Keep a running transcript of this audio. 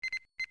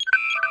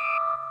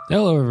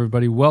Hello,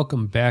 everybody.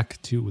 Welcome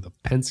back to the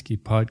Penske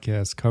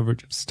Podcast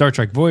coverage of Star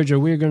Trek Voyager.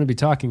 We are going to be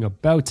talking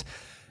about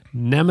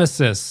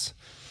Nemesis,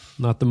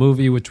 not the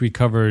movie, which we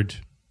covered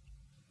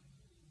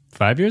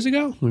 5 years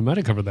ago. We might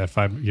have covered that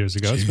 5 years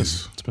ago.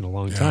 It's been a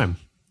long time.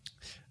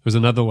 It was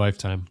another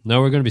lifetime.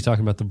 Now we're going to be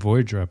talking about the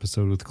Voyager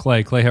episode with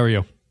Clay. Clay, how are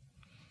you?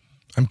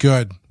 I'm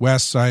good.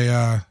 Wes,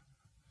 I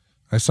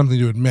have something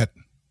to admit.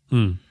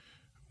 When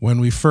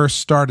we first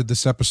started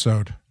this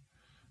episode,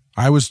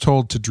 I was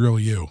told to drill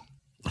you.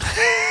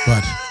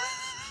 But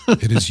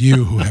it is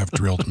you who have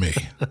drilled me.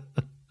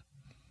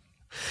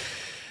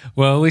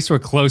 Well, at least we're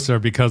closer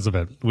because of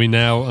it. We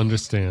now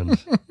understand.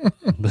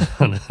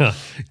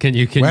 Can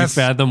you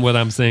fathom what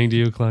I'm saying to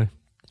you, Clay?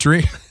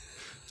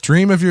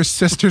 Dream of your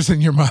sisters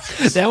and your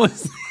mothers. That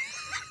was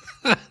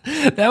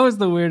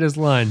the weirdest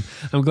line.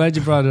 I'm glad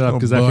you brought it up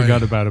because I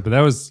forgot about it. But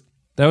that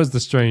was the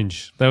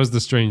strange line.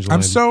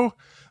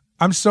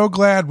 I'm so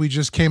glad we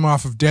just came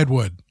off of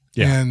Deadwood.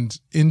 Yeah. And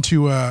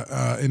into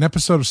an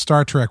episode of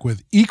Star Trek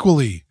with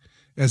equally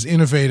as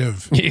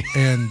innovative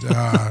and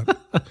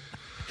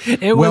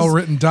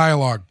well-written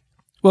dialogue.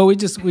 Well, we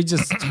just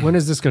when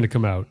is this going to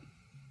come out?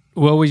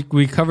 Well,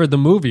 we covered the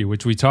movie,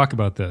 which we talk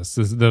about this.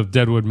 The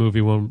Deadwood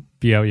movie won't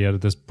be out yet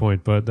at this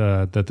point, but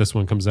that this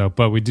one comes out.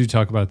 But we do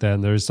talk about that,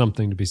 and there is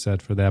something to be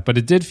said for that. But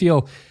it did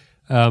feel,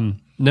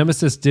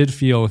 Nemesis did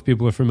feel, if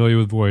people are familiar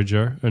with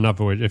Voyager, or not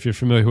Voyager, if you're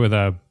familiar with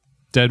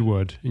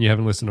Deadwood, and you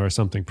haven't listened to our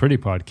Something Pretty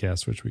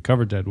podcast, which we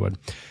covered Deadwood,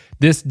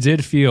 this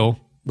did feel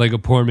like a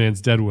poor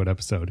man's Deadwood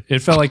episode. It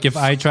felt like if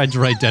I tried to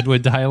write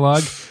Deadwood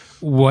dialogue,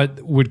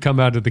 what would come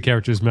out of the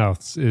characters'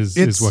 mouths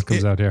is what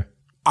comes out here.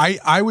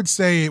 I would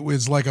say it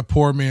was like a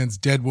poor man's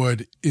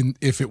Deadwood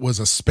if it was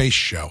a space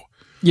show.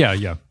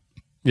 Yeah.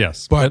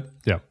 Yes. But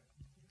yeah.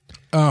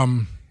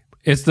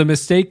 It's the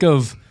mistake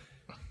of...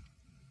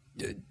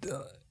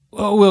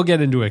 Well, we'll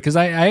get into it because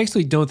I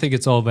actually don't think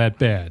it's all that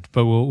bad,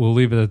 but we'll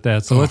leave it at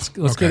that. So let's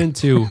get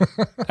into.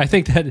 I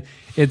think that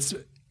it's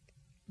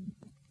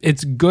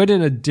good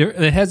in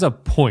it has a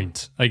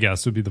point, I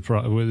guess would be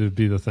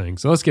the thing.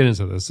 So let's get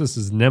into this. This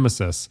is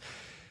Nemesis,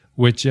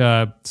 which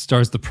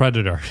stars the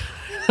Predator.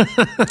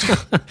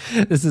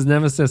 This is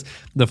Nemesis,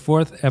 the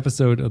fourth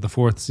episode of the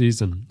fourth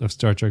season of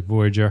Star Trek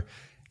Voyager.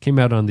 Came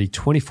out on the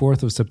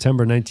 24th of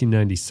September,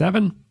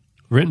 1997.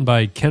 Written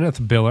by Kenneth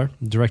Biller,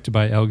 directed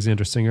by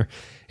Alexander Singer.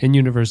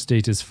 In-universe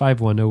date is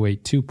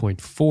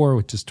 51082.4,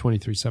 which is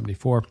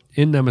 2374.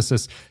 In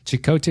Nemesis,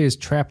 Chakotay is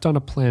trapped on a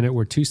planet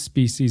where two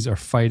species are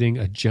fighting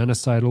a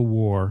genocidal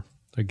war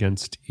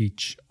against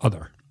each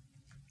other.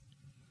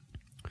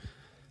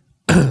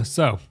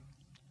 So.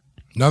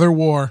 Another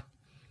war.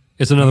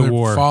 It's another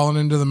war. Fallen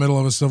into the middle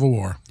of a civil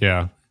war.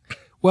 Yeah.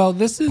 Well,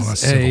 this is a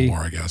civil war,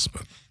 I guess.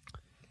 But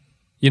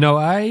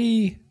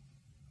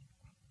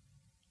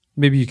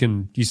maybe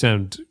you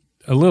sound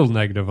a little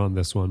negative on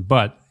this one,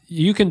 but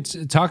you can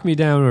talk me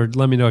down or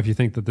let me know if you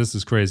think that this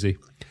is crazy.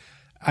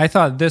 I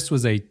thought this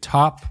was a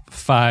top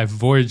 5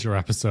 Voyager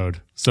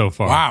episode so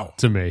far. Wow.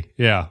 To me.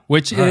 Yeah.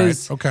 Which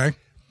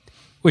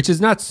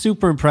is not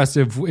super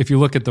impressive if you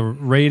look at the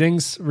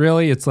ratings,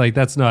 really. It's like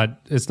it's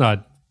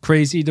not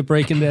crazy to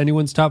break into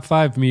anyone's top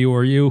 5, me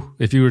or you.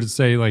 If you were to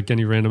say like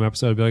any random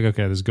episode, I'd be like,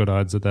 okay, there's good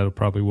odds that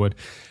probably would.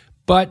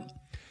 But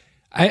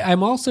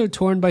I'm also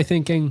torn by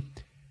thinking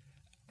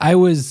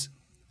this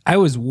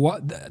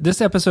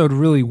episode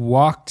really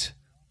walked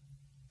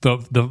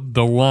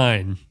the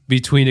line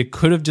between it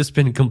could have just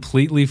been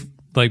completely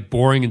like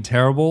boring and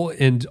terrible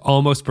and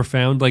almost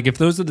profound. Like if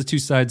those are the two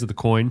sides of the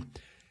coin,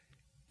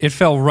 it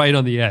fell right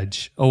on the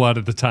edge a lot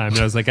of the time. And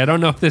I was like, I don't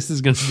know if this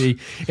is going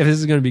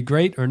to be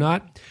great or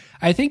not.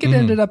 I think it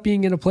ended up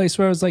being in a place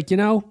where I was like,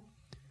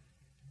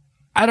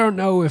 I don't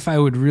know if I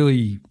would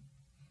really...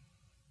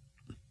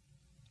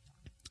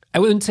 I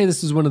wouldn't say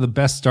this is one of the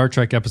best Star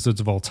Trek episodes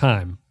of all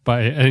time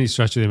by any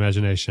stretch of the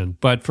imagination.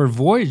 But for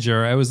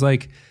Voyager, I was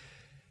like,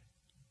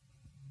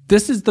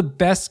 this is the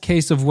best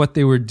case of what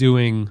they were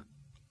doing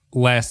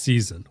last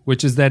season,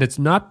 which is that it's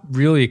not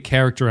really a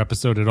character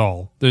episode at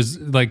all. There's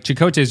like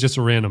Chakotay is just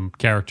a random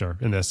character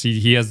in this.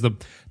 He has the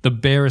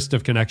barest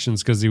of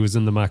connections because he was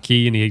in the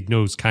Maquis and he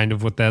knows kind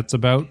of what that's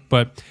about.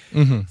 But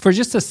for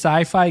just a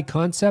sci-fi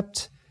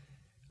concept,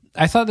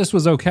 I thought this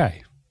was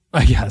okay.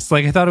 I guess.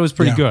 Like, I thought it was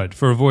pretty good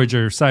for a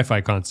Voyager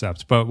sci-fi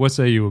concept, but what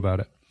say you about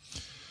it?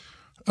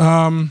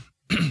 I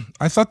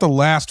thought the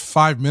last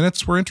 5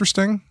 minutes were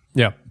interesting.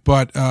 Yeah.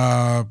 But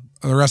the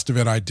rest of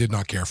it I did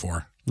not care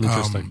for.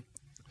 Interesting.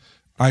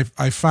 I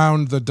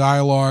found the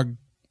dialogue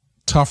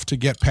tough to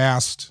get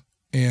past,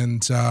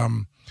 and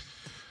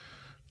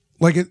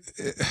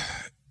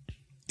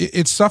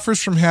it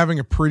suffers from having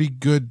a pretty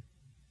good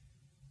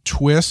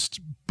twist,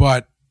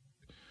 but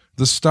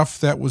the stuff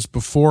that was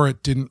before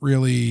it didn't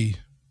really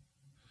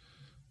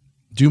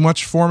do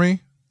much for me.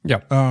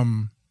 Yeah.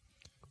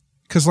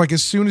 Because like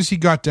as soon as he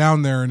got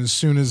down there and as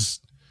soon as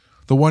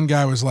the one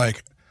guy was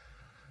like,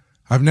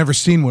 I've never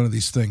seen one of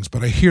these things,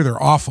 but I hear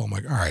they're awful. I'm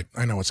like, all right,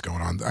 I know what's going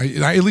on.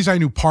 At least I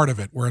knew part of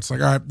it where it's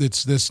like, all right,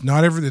 it's this,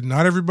 not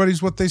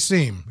everybody's what they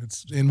seem.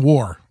 It's in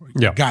war.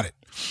 Yeah. Got it.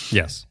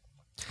 Yes.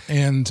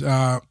 And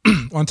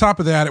on top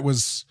of that, it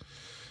was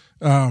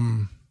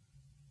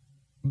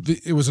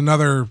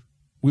another.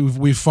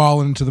 We've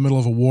fallen into the middle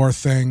of a war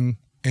thing,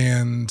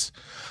 and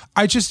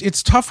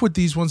it's tough with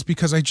these ones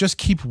because I just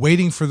keep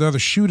waiting for the other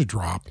shoe to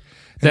drop.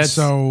 And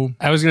so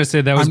I was going to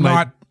say that was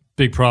my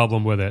big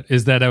problem with it,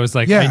 is that I was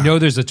like, I know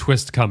there's a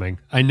twist coming.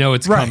 I know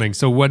it's coming.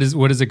 So what is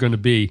it going to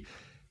be?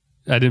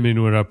 I didn't mean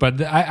to interrupt, but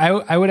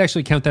I would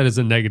actually count that as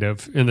a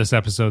negative in this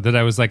episode, that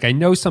I was like, I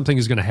know something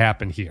is going to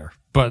happen here,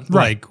 but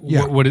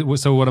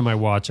so what am I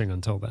watching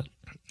until then?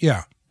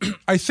 Yeah.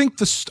 I think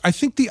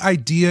the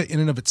idea in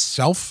and of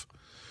itself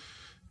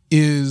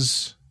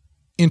is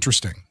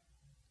interesting.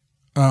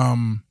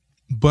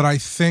 But I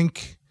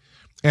think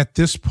at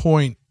this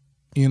point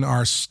in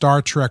our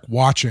Star Trek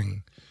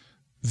watching,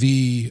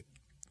 the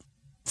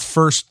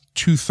first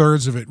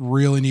 2/3 of it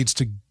really needs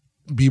to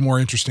be more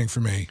interesting for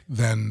me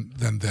than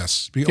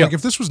this. Like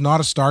if this was not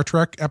a Star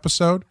Trek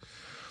episode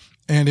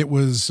and it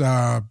was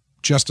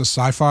just a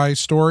sci-fi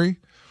story,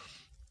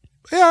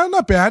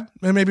 not bad.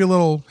 And maybe a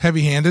little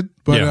heavy-handed,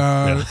 but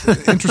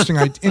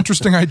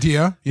interesting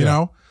idea, you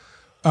know.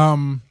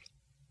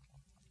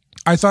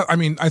 I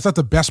thought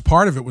the best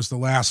part of it was the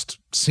last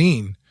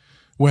scene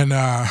when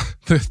the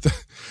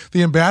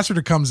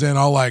ambassador comes in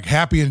all like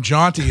happy and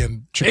jaunty,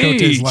 and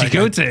Chakotay's like,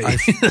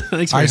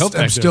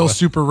 I'm still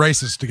super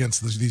racist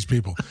against these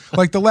people.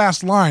 Like the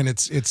last line,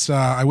 it's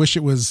I wish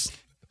it was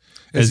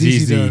as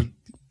easy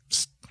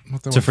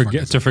to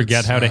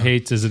forget how to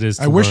hate as it is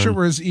to learn. Wish it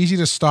were as easy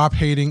to stop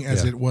hating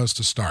as it was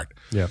to start.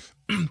 Yeah.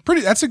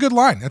 That's a good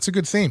line. That's a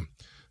good theme.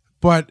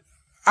 But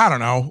I don't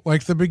know,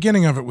 like the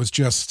beginning of it was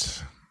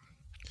just,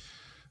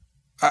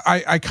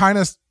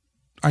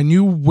 I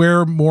knew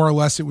where more or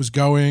less it was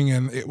going,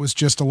 and it was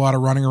just a lot of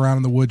running around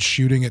in the woods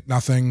shooting at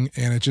nothing,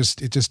 and it just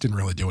didn't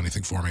really do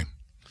anything for me.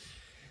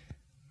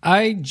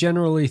 I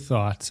generally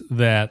thought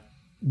that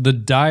the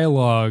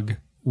dialogue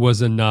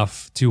was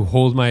enough to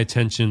hold my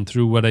attention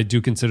through what I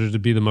do consider to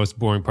be the most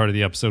boring part of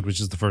the episode, which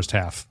is the first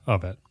half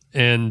of it.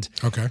 And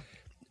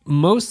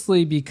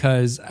mostly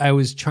because I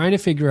was trying to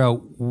figure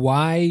out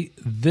why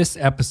this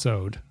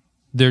episode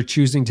they're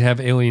choosing to have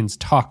aliens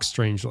talk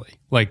strangely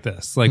like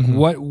this. Like,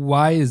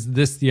 why is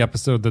this the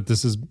episode that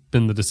this has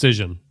been the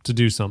decision to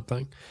do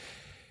something?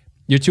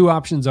 Your two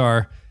options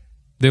are,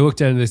 they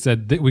looked at it and they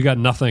said, we got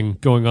nothing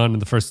going on in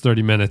the first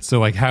 30 minutes. So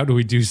like, how do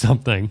we do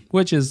something?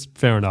 Which is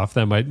fair enough.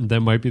 That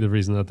might be the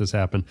reason that this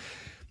happened.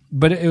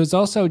 But it was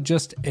also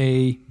just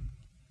I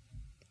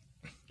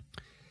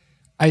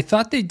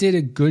thought they did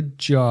a good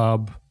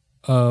job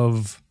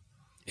of,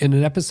 in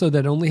an episode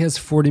that only has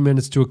 40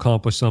 minutes to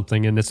accomplish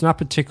something, and it's not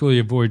particularly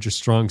a Voyager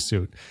strong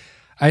suit,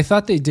 I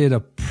thought they did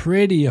a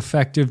pretty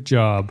effective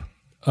job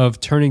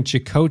of turning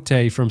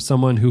Chakotay from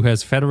someone who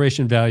has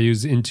Federation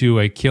values into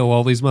a kill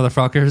all these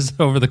motherfuckers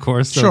over the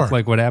course of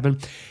like what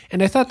happened.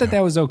 And I thought that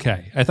was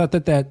okay. I thought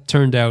that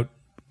turned out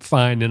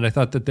fine, and I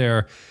thought that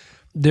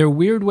their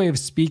weird way of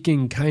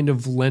speaking kind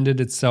of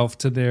lended itself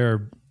to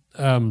their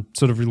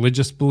sort of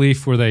religious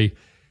belief, where they,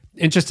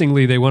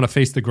 interestingly, they want to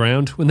face the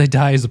ground when they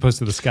die as opposed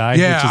to the sky.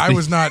 Yeah, I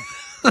was not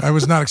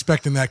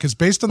expecting that, because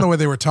based on the way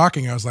they were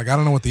talking, I was like, I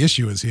don't know what the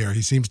issue is here.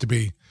 He seems to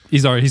be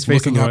he's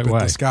facing the right way.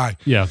 The sky.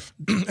 Yeah.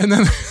 And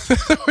then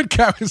the one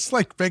guy was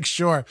like, make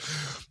sure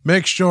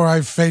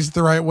I face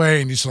the right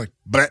way, and he's like,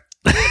 but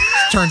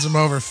turns him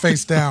over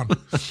face down.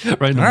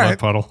 Right in the mud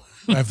puddle.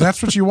 If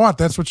that's what you want,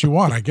 that's what you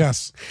want, I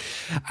guess.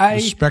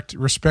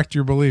 Respect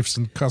your beliefs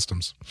and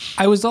customs.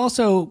 I was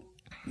also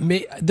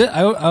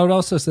I would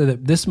also say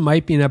that this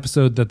might be an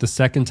episode that the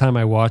second time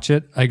I watch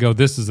it, I go,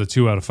 this is a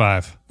 2 out of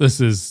 5. This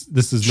is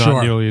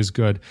not nearly as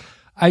good.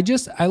 I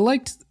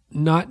liked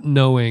not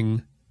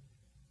knowing,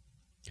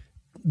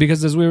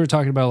 because as we were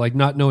talking about, like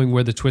not knowing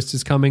where the twist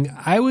is coming,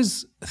 I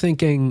was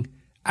thinking,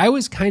 I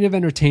was kind of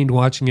entertained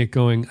watching it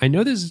going, I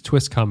know there's a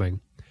twist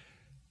coming.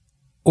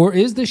 Or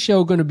is the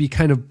show going to be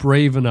kind of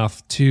brave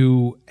enough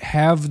to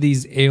have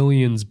these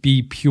aliens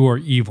be pure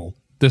evil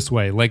this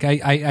way? Like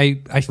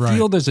I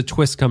feel there's a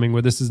twist coming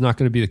where this is not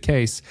going to be the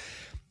case.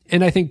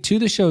 And I think, to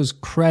the show's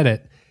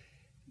credit,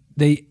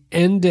 they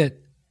end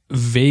it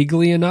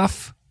vaguely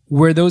enough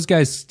where those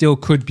guys still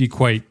could be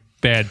quite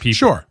bad people.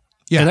 Sure.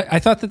 Yeah. And I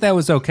thought that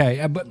was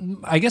okay. But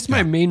I guess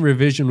my main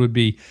revision would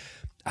be,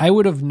 I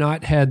would have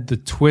not had the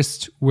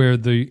twist where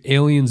the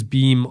aliens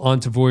beam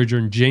onto Voyager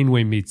and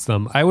Janeway meets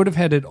them. I would have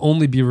had it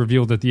only be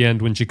revealed at the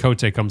end when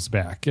Chakotay comes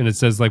back and it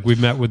says, like, we've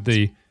met with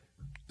the...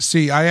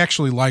 See, I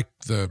actually like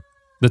the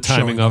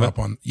timing of it.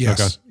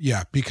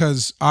 Yeah,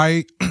 because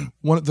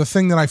the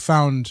thing that I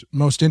found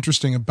most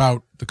interesting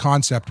about the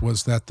concept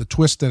was that the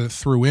twist that it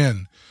threw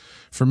in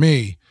for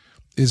me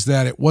is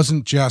that it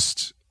wasn't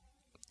just...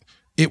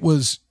 It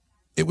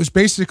was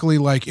basically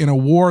like, in a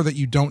war that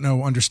you don't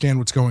understand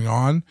what's going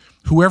on,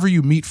 whoever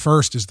you meet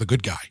first is the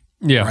good guy.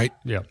 Yeah. Right?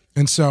 Yeah.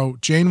 And so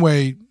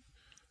Janeway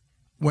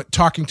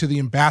talking to the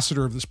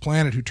ambassador of this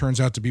planet, who turns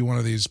out to be one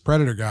of these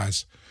Predator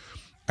guys,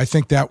 I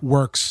think that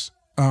works.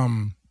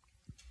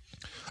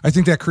 I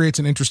think that creates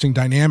an interesting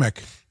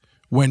dynamic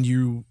when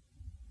you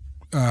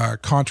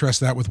contrast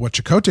that with what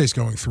Chakotay's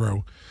going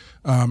through.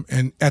 And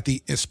and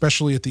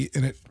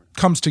it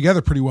comes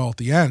together pretty well at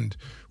the end,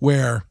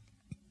 where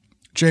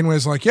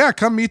Janeway's like, "Yeah,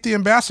 come meet the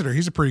ambassador.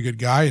 He's a pretty good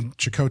guy," and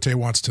Chakotay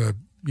wants to,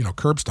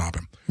 curb stomp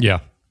him. Yeah.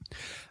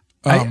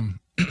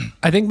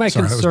 I think my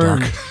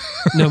concern.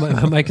 No,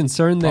 my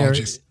concern there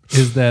is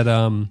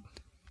that.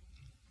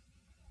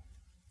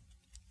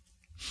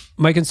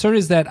 My concern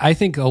is that I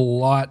think a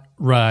lot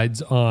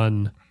rides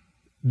on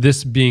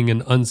this being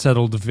an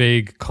unsettled,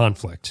 vague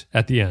conflict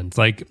at the end.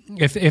 Like,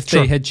 if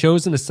they had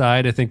chosen a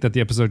side, I think that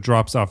the episode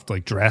drops off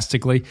like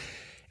drastically.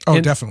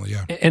 Oh, definitely,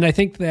 yeah. And I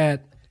think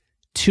that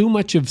too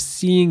much of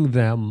seeing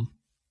them.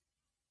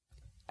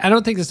 I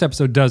don't think this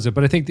episode does it,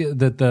 but I think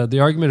that the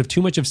argument of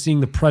too much of seeing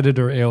the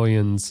Predator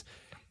aliens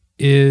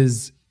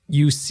is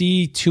you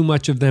see too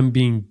much of them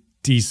being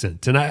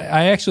decent. And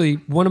I actually,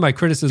 one of my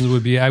criticisms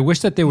would be, I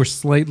wish that they were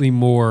slightly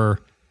more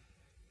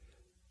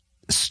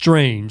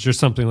strange or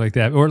something like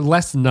that, or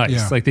less nice.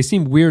 Yeah. Like, they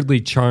seem weirdly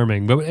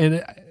charming. But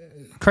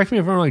correct me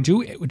if I'm wrong,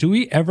 do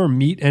we ever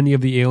meet any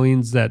of the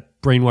aliens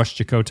that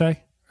brainwashed Chakotay?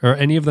 Are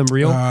any of them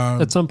real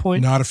at some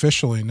point? Not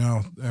officially,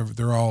 no.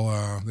 They're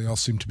all they all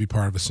seem to be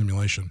part of a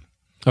simulation.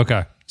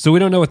 Okay, so we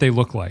don't know what they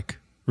look like,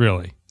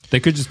 really. They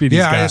could just be these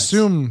guys.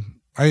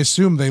 I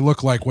assume they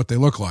look like what they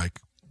look like,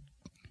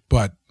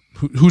 but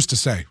who's to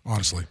say?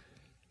 Honestly,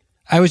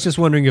 I was just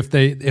wondering if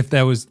they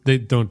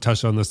don't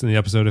touch on this in the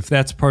episode. If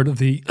that's part of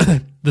the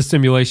the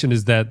simulation,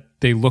 is that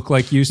they look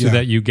like you, so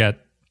that you get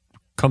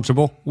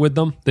comfortable with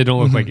them. They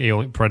don't look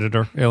like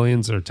predator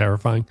aliens or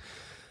terrifying.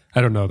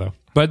 I don't know though,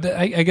 but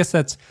I guess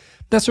that's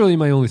really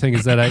my only thing,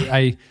 is that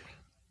I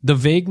the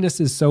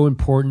vagueness is so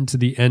important to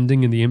the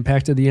ending and the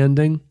impact of the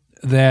ending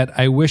that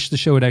I wish the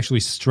show had actually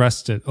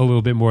stressed it a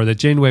little bit more. That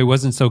Janeway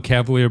wasn't so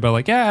cavalier about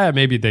like,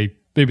 maybe they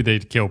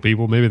kill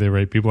people, maybe they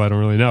rape people. I don't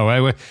really know. I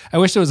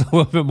wish there was a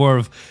little bit more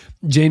of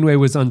Janeway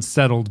was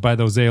unsettled by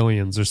those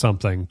aliens or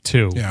something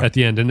too at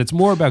the end, and it's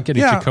more about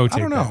getting Chakotay I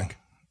don't know. back.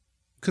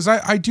 Because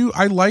I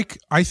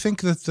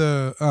think that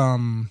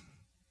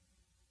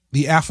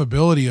the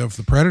affability of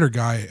the Predator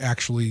guy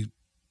actually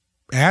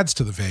adds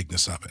to the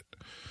vagueness of it,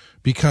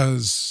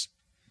 because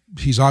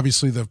he's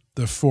obviously the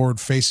forward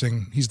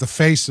facing. He's the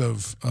face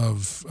of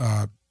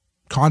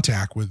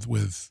contact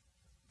with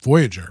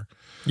Voyager.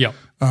 Yeah.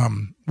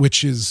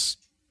 Which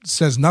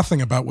says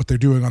nothing about what they're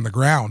doing on the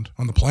ground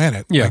on the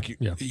planet. Yeah. Like,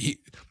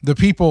 the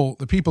people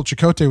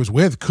Chakotay was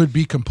with could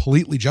be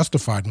completely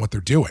justified in what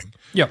they're doing.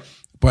 Yeah.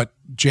 But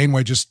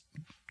Janeway just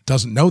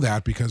doesn't know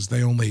that because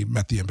they only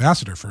met the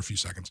ambassador for a few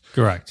seconds.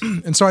 Correct.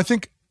 And so I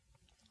think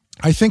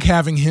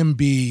having him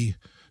be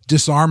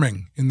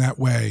disarming in that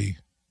way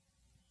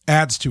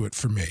adds to it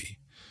for me.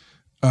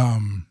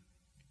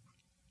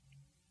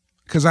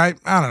 Because I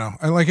don't know.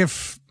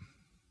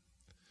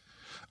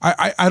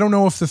 I don't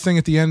know if the thing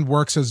at the end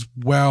works as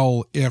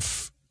well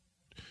if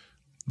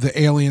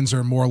the aliens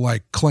are more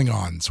like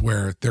Klingons,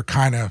 where they're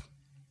kind of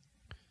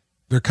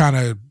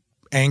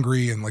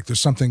angry and like there's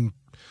something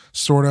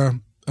sort of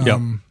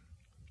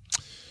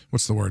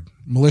what's the word,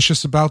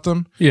 malicious about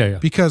them. Yeah.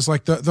 Because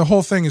like the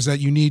whole thing is that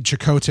you need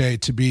Chakotay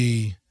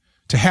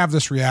to have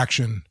this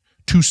reaction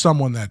to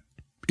someone that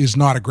is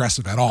not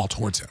aggressive at all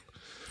towards him.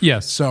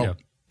 Yes. So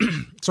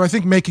I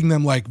think making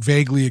them like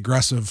vaguely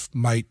aggressive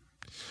might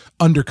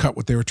undercut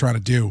what they were trying to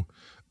do.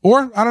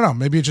 Or I don't know,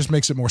 maybe it just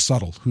makes it more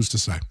subtle. Who's to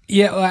say?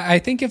 Yeah, I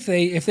think if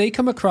they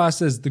come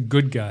across as the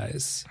good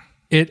guys,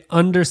 it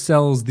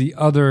undersells the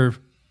other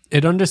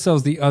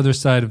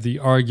side of the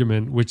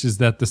argument, which is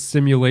that the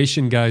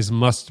simulation guys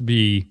must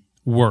be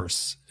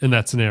worse in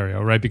that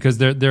scenario, right? Because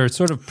they're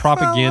sort of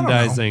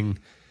propagandizing.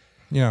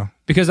 Yeah.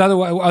 Because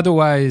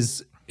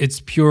otherwise it's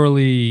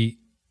purely,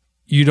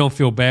 you don't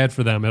feel bad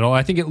for them at all.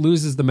 I think it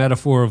loses the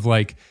metaphor of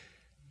like,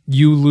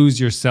 you lose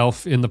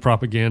yourself in the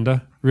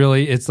propaganda.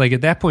 Really, it's like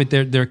at that point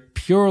they're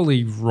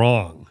purely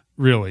wrong.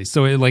 Really,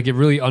 so it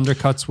really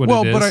undercuts what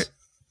it is.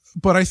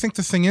 But I think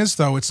the thing is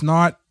though, it's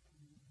not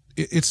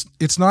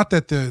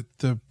that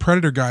the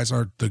Predator guys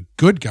are the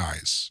good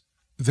guys.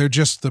 They're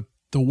just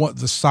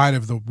the side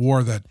of the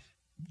war that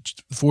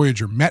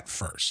Voyager met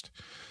first.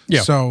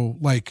 Yeah. So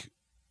like,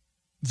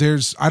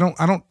 I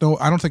don't know.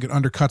 I don't think it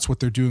undercuts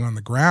what they're doing on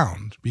the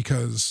ground,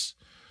 because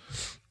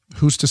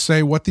who's to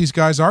say what these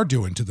guys are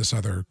doing to this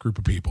other group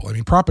of people? I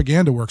mean,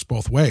 propaganda works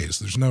both ways.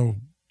 There's no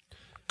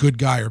good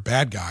guy or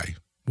bad guy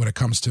when it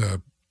comes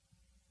to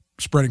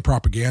spreading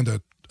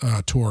propaganda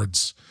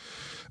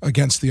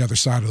against the other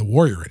side of the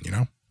war you're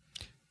in,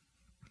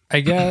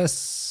 I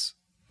guess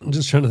I'm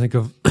just trying to think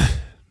of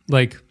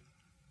like,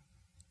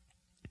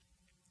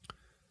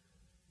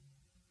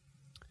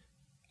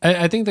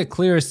 I think the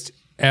clearest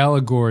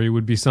allegory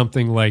would be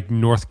something like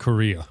North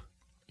Korea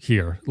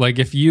here. Like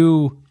if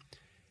you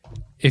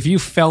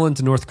fell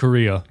into North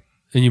Korea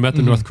and you met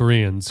the North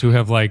Koreans who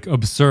have like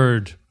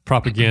absurd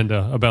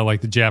propaganda about like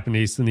the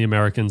Japanese and the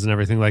Americans and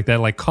everything like that,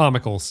 like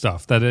comical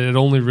stuff that it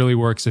only really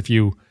works if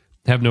you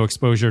have no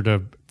exposure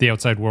to the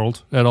outside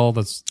world at all.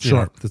 That's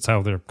that's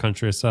how their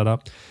country is set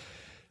up.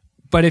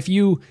 But if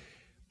you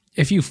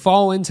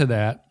fall into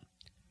that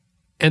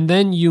and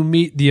then you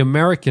meet the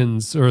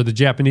Americans or the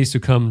Japanese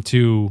who come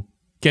to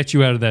get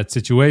you out of that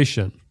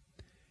situation.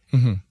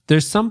 Mm-hmm.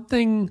 There's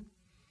something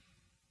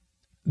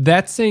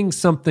that's saying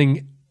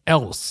something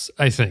else,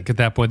 I think, at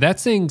that point.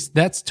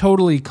 That's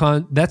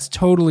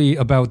totally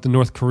about the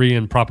North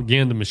Korean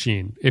propaganda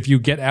machine. If you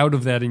get out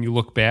of that and you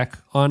look back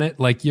on it,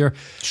 like you're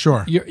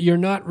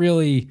not.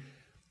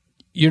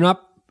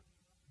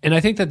 And I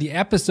think that the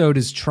episode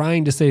is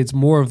trying to say it's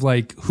more of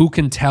like who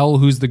can tell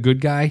who's the good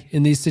guy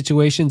in these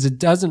situations. It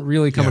doesn't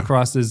really come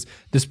across as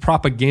this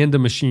propaganda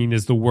machine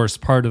is the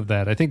worst part of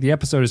that. I think the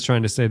episode is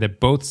trying to say that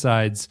both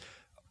sides,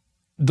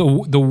 the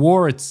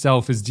war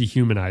itself is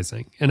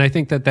dehumanizing. And I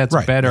think that that's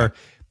better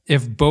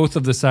if both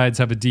of the sides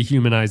have a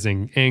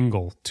dehumanizing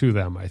angle to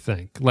them, I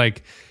think.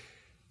 Like,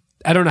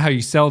 I don't know how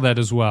you sell that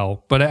as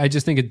well, but I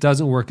just think it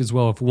doesn't work as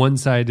well if one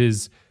side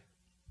is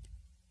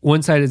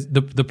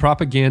the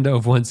propaganda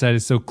of one side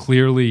is so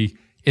clearly,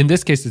 in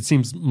this case, it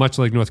seems much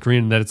like North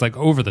Korean that it's like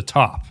over the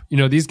top. You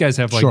know, these guys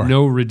have like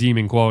no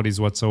redeeming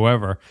qualities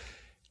whatsoever.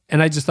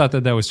 And I just thought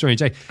that was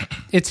strange.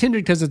 It's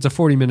hindered because it's a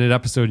 40-minute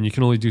episode and you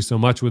can only do so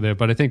much with it.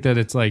 But I think that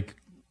it's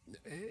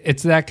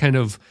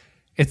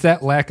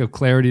that lack of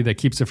clarity that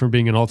keeps it from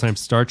being an all-time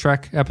Star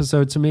Trek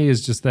episode to me,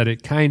 is just that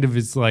it kind of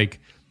is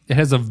like, it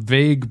has a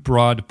vague,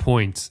 broad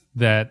point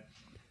that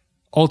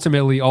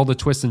ultimately all the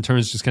twists and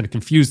turns just kind of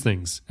confuse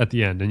things at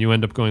the end. And you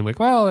end up going like,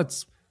 well,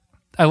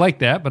 I like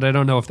that, but I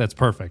don't know if that's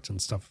perfect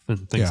and stuff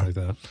and things like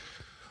that.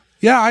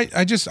 Yeah.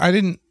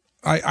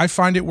 I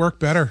find it work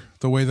better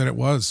the way that it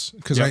was.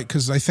 Cause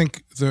I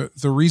think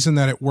the reason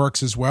that it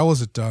works as well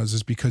as it does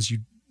is because you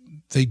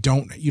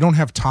don't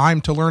have time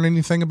to learn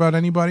anything about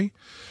anybody.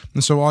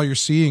 And so all you're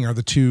seeing are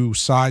the two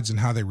sides and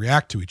how they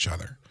react to each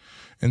other.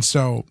 And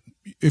so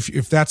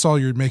if that's all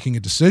you're making a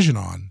decision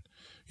on,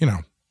 you know,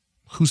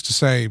 who's to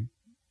say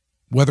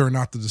whether or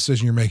not the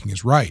decision you're making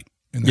is right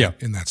in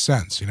that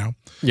sense, you know?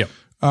 Yeah.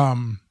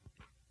 And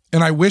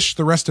I wish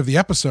the rest of the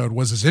episode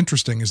was as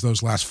interesting as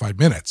those last 5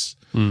 minutes.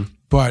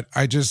 But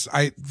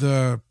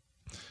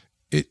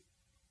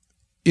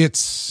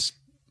it's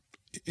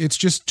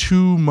just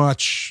too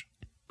much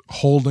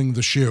holding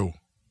the shoe.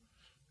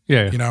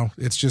 Yeah. You know,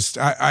 it's just,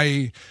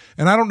 I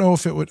don't know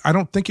if I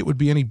don't think it would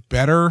be any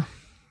better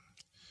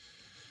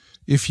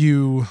if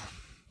you,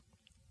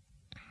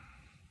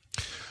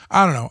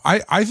 I don't know.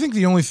 I think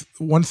the only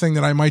one thing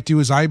that I might do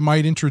is I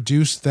might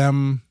introduce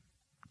them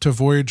to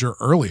Voyager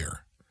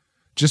earlier,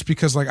 just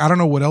because, like, I don't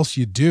know what else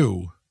you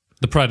do.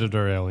 The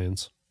Predator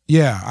aliens.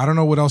 Yeah, I don't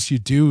know what else you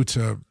do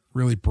to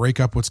really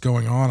break up what's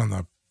going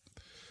on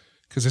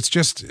because it's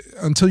just,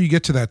 until you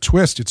get to that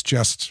twist, it's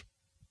just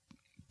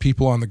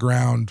people on the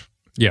ground.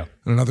 Yeah.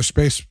 And another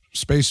space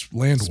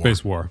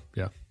war.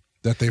 Yeah.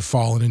 That they've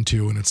fallen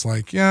into, and it's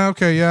like,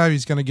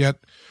 he's gonna get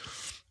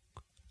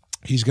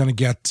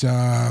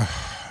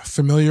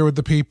familiar with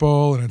the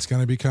people, and it's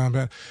going to be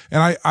combat.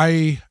 And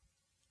I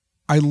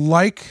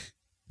like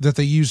that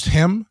they used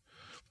him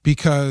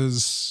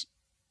because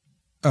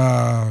he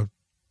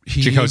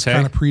is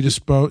kind of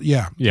predisposed.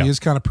 Yeah, he is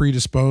kind of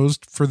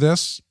predisposed for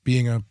this,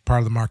 being a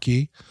part of the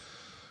Marquis.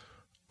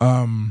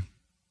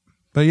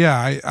 But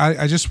yeah,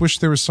 I just wish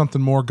there was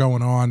something more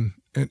going on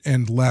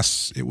and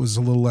less. It was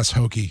a little less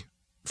hokey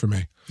for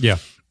me. Yeah,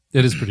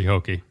 it is pretty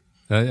hokey.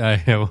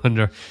 I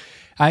wonder.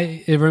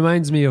 It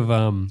reminds me of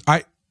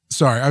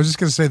Sorry, I was just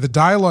going to say the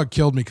dialogue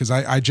killed me because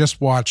I just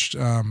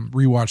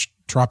rewatched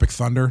Tropic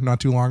Thunder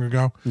not too long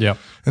ago. Yeah.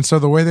 And so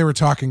the way they were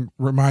talking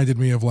reminded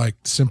me of like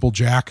Simple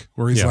Jack,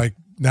 where he's like,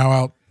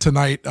 now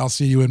tonight I'll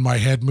see you in my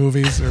head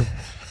movies. Or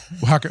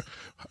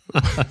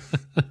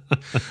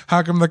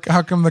how come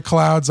the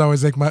clouds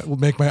always make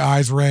my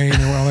eyes rain,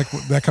 or like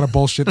that kind of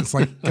bullshit. It's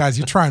like, guys,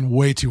 you're trying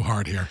way too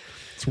hard here.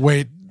 It's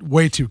way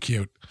too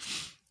cute.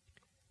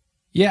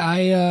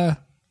 Yeah,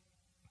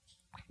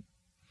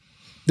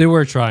 they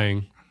were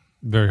trying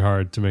very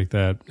hard to make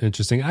that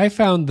interesting. I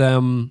found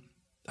them.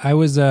 I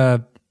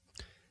found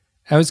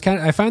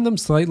them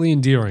slightly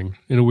endearing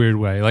in a weird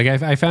way. Like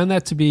I found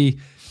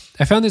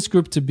this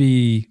group to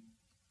be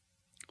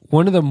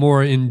one of the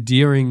more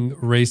endearing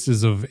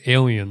races of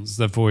aliens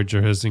that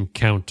Voyager has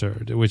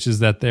encountered, which is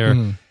that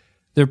they're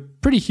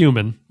pretty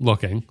human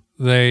looking.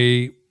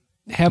 They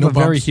have a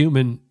very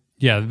human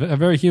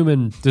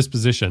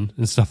disposition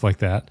and stuff like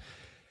that.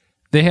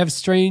 They have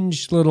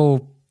strange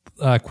little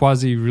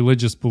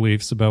quasi-religious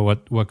beliefs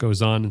about what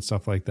goes on and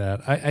stuff like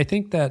that. I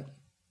think that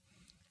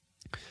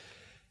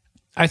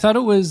I thought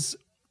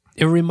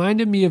it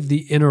reminded me of the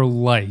Inner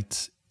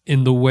Light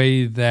in the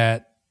way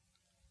that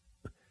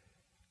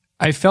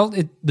I felt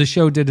the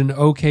show did an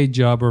okay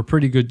job, or a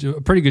pretty good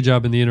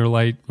job in the Inner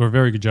Light, or a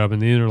very good job in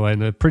the Inner Light,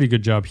 and a pretty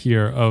good job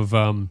here of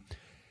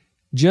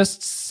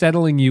just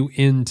settling you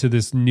into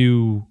this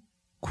new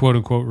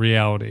quote-unquote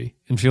reality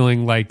and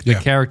feeling like the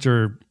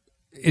character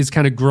is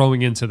kind of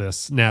growing into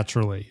this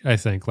naturally, I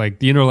think. Like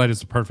the Inner Light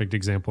is a perfect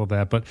example of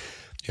that. But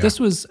this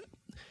is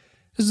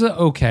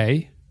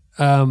okay.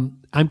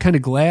 I'm kind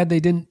of glad they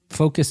didn't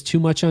focus too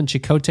much on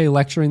Chakotay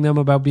lecturing them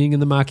about being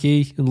in the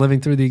Maquis and living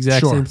through the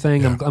exact same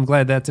thing. Yeah. I'm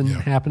glad that didn't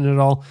happen at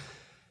all.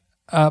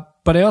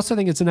 But I also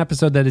think it's an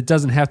episode that it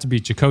doesn't have to be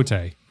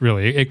Chakotay,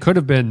 really. It could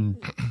have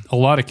been a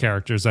lot of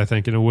characters, I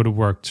think, and it would have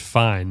worked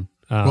fine.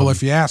 Well,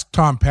 if you ask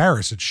Tom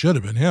Paris, it should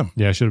have been him.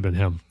 Yeah, it should have been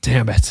him.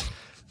 Damn it.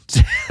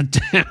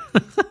 Damn.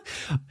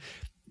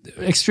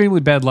 Extremely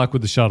bad luck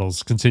with the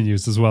shuttles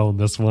continues as well in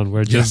this one,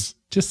 where just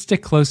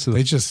stick close to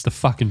the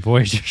fucking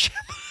Voyager ship.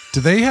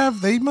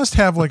 They must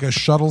have like a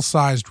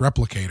shuttle-sized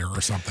replicator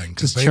or something.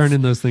 Just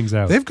churning those things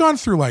out. They've gone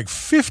through like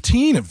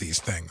 15 of these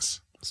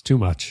things. It's too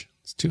much.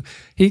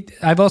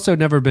 I've also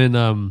never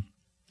been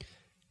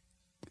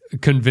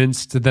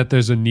convinced that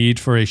there's a need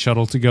for a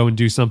shuttle to go and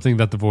do something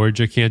that the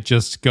Voyager can't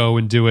just go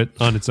and do it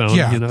on its own.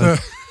 Yeah, you know?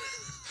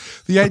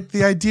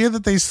 The idea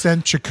that they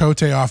sent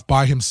Chakotay off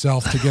by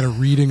himself to get a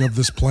reading of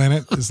this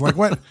planet is like,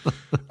 what?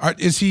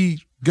 Is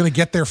he going to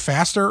get there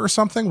faster or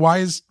something?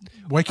 Why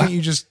can't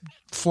you just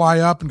fly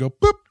up and go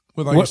boop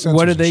with all your sensors?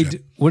 What are they?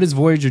 What is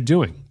Voyager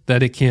doing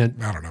that it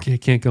can't? I don't know.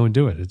 It can't go and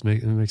do it. It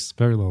makes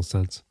very little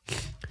sense.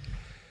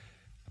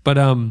 But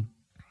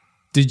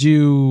did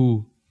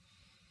you?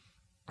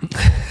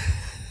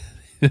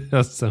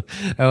 So,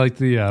 I like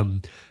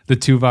the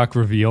Tuvok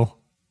reveal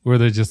where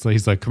they're just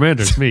he's like,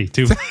 Commander, it's me,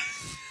 Tuvok.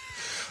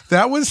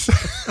 That was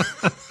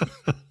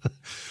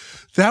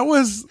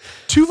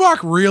Tuvok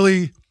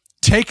really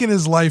taking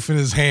his life in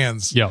his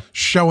hands. Yeah,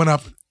 showing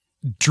up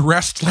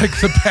dressed like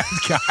the bad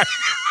guy.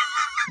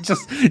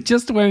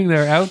 just wearing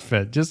their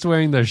outfit, just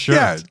wearing their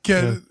shirt.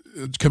 Yeah,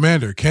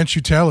 Commander, can't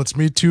you tell it's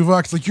me, Tuvok?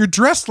 It's like, you're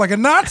dressed like a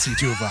Nazi,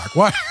 Tuvok.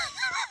 Why?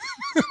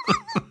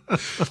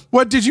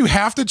 What, did you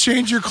have to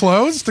change your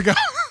clothes to go?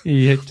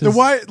 Yeah,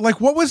 why? Like,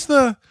 what was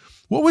the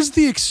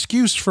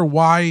excuse for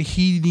why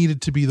he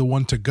needed to be the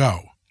one to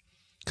go?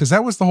 Because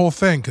that was the whole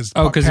thing. Because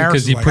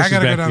he pushes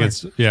back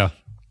against. Yeah,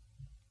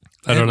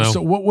 I don't know.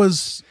 So what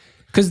was?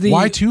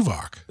 Why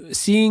Tuvok?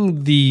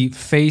 Seeing the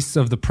face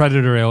of the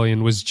Predator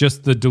alien was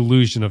just the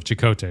delusion of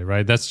Chakotay,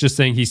 right? That's just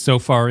saying he's so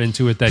far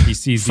into it that he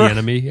sees the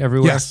enemy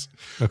everywhere. Yes.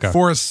 Okay.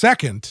 For a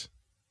second,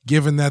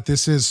 given that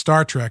this is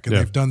Star Trek and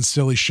they've done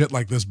silly shit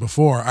like this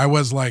before, I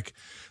was like,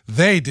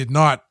 he did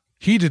not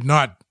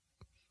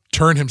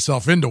turn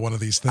himself into one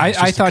of these things.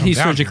 I thought he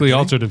surgically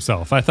altered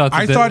himself. I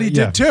thought he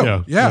did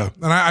too. Yeah.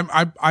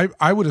 And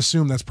I would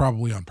assume that's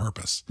probably on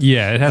purpose.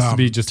 Yeah, it has to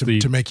be just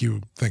to make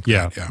you think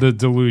that. Yeah. The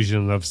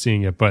delusion of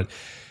seeing it. But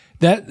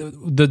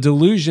the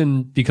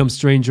delusion becomes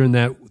stranger in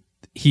that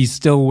he's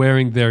still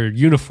wearing their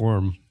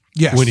uniform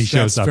when he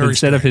shows up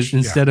instead of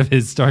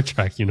his Star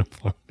Trek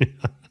uniform.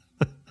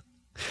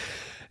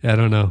 I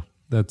don't know.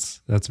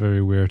 That's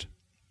very weird.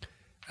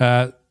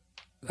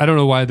 I don't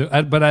know why,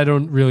 but I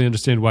don't really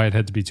understand why it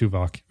had to be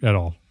Tuvok at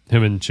all.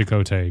 Him and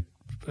Chakotay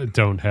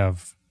don't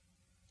have.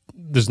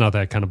 There's not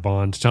that kind of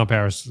bond. Tom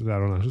Paris, I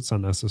don't know. It's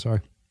unnecessary.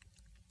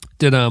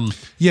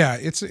 Yeah,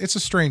 it's a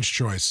strange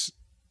choice.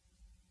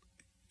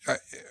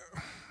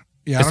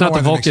 It's not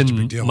the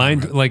Vulcan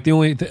mind. Like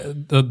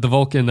the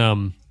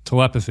Vulcan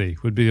telepathy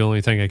would be the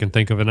only thing I can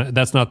think of, and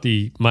that's not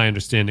my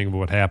understanding of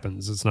what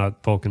happens. It's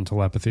not Vulcan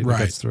telepathy that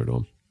gets through to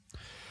him.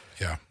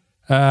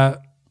 Yeah.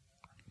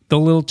 The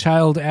little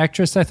child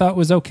actress I thought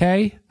was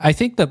okay. I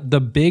think the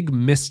big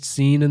missed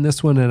scene in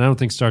this one, and I don't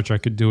think Star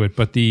Trek could do it,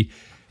 but the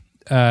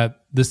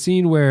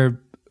scene where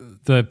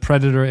the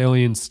Predator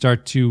aliens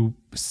start to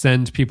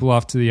send people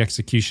off to the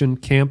execution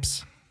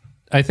camps.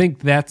 I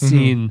think that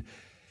scene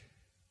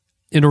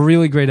in a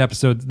really great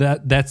episode,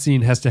 that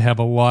scene has to have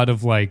a lot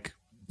of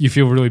you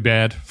feel really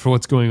bad for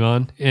what's going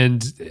on.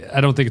 And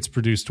I don't think it's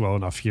produced well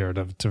enough here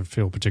to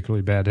feel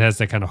particularly bad. It has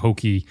that kind of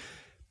hokey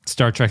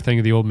Star Trek thing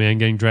of the old man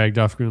getting dragged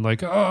off and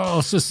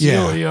oh,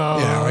 Cecilia.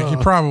 Yeah, you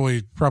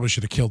probably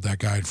should have killed that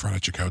guy in front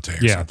of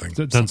Chakotay or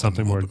something. Done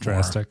something more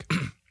drastic.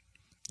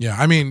 Yeah,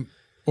 I mean,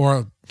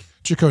 or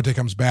Chakotay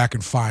comes back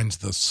and finds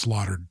the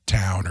slaughtered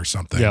town or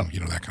something,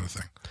 that kind of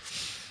thing.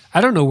 I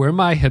don't know where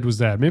my head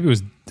was at. Maybe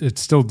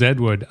it's still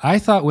Deadwood. I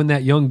thought when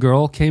that young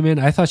girl came in,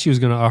 I thought she was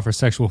going to offer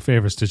sexual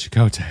favors to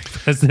Chakotay.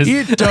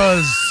 It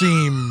does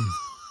seem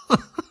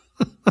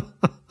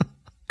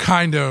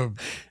kind of...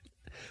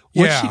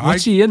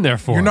 What's she in there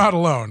for? You're not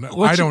alone.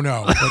 I don't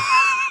know. But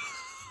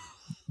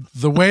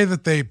the way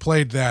that they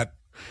played that,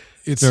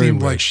 it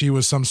seemed like she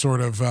was some sort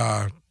of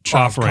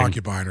child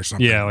concubine or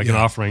something. Yeah, an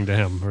offering to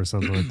him or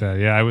something like that.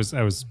 Yeah, I was.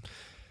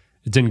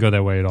 It didn't go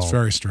that way at all. It's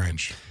very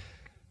strange.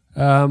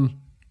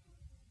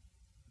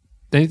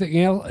 Anything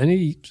else?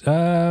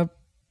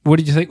 What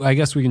did you think? I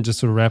guess we can just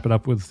sort of wrap it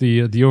up with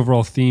the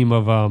overall theme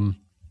of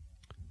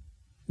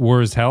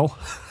war is hell.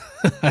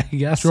 I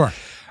guess. Sure.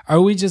 Are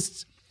we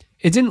just?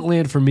 It didn't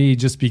land for me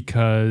just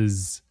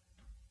because.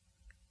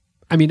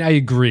 I mean, I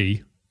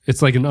agree.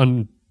 It's like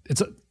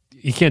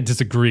you can't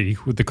disagree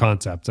with the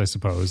concept, I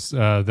suppose.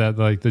 That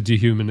the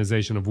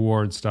dehumanization of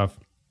war and stuff.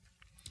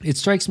 It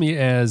strikes me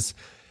as.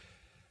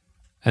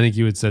 I think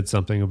you had said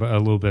something about a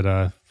little bit.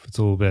 It's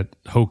a little bit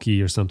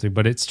hokey or something,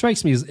 but it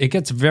strikes me as it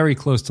gets very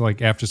close to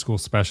after school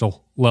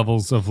special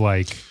levels of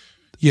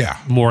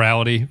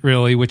morality,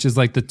 really, which is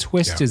the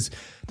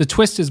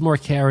twist is more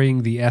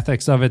carrying the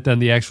ethics of it than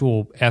the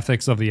actual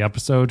ethics of the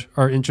episode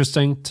are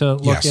interesting to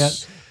look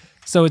at.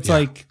 So it's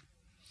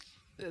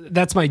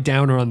that's my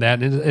downer on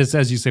that. And it's,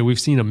 as you say, we've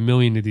seen a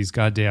million of these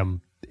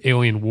goddamn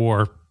alien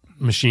war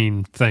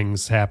machine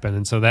things happen,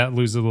 and so that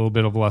loses a little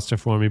bit of luster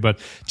for me. But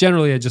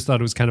generally, I just thought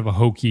it was kind of a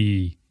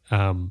hokey,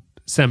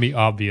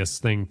 semi-obvious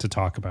thing to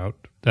talk about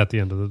at the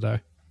end of the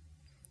day.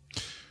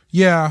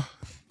 Yeah.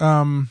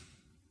 It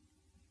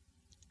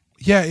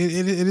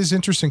is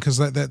interesting because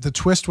that the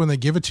twist when they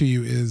give it to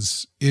you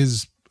is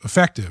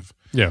effective.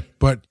 Yeah.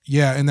 But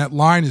yeah, and that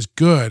line is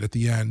good at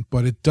the end,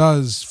 but it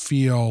does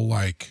feel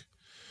like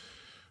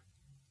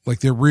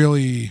they're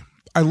really,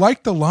 I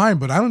like the line,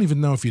 but I don't even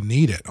know if you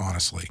need it,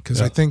 honestly, because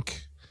I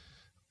think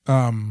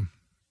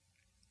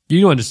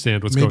you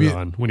understand what's going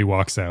on when he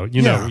walks out.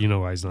 You know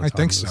why he's not talking I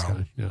think to this so.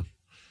 guy. Yeah.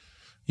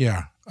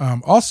 Yeah.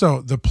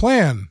 Also, the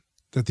plan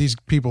that these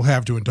people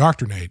have to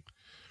indoctrinate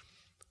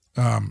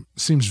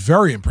seems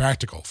very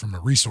impractical from a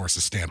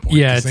resources standpoint.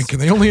 Yeah, can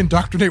they only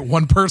indoctrinate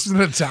one person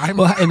at a time?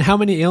 Well, and how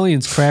many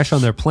aliens crash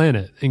on their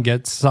planet and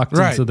get sucked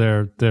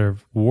into their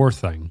war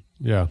thing?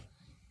 Yeah.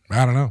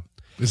 I don't know.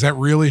 Is that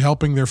really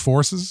helping their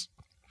forces?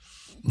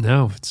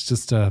 No, it's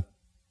just a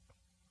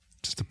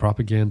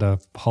propaganda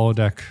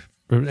holodeck.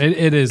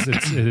 It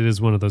is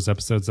one of those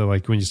episodes that,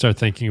 like, when you start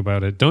thinking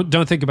about it,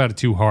 don't think about it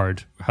too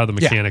hard. How the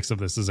mechanics of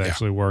this is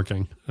actually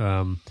working.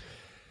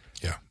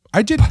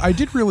 I do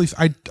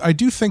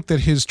think that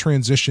his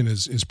transition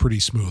is pretty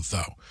smooth,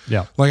 though.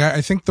 Yeah, like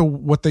I think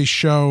what they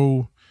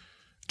show,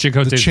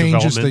 Chakotay's the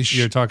changes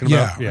you're talking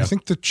about. Yeah, I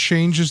think the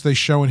changes they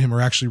show in him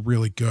are actually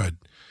really good.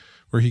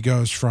 Where he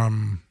goes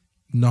from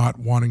not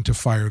wanting to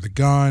fire the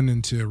gun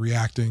into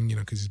reacting,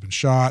 because he's been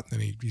shot.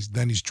 And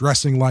he's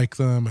dressing like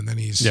them, and then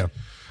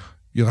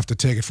you'll have to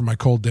take it from my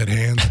cold dead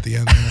hands at the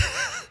end there.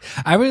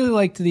 I really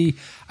liked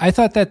I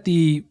thought that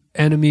the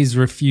enemies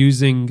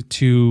refusing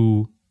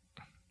to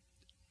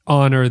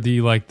honor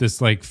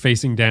this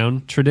facing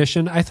down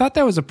tradition, I thought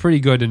that was a pretty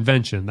good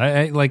invention.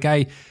 It's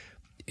a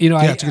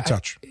good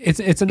touch.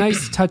 It's a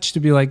nice touch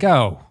to be like,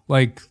 oh,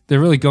 like they're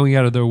really going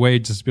out of their way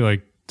just to be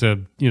like,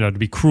 to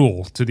be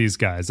cruel to these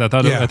guys. I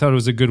thought it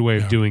was a good way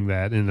of doing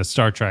that in a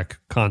Star Trek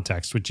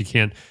context, which you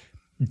can't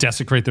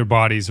desecrate their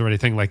bodies or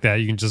anything like that.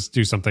 You can just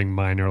do something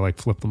minor, like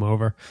flip them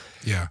over.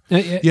 Yeah.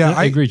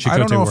 I agree.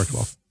 Chakotay worked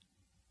well.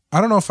 I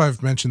don't know if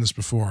I've mentioned this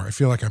before. I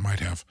feel like I might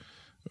have.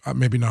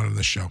 Maybe not in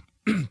this show.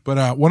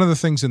 But one of the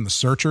things in The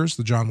Searchers,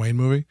 the John Wayne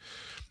movie,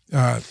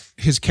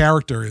 his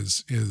character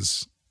is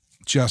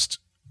just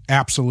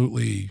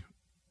absolutely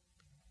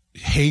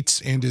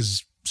hates and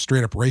is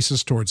straight up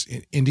racist towards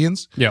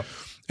Indians. Yeah.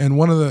 And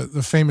one of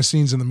the famous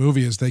scenes in the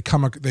movie is they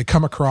come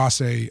across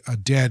a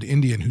dead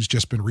Indian who's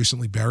just been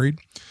recently buried.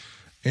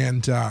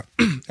 And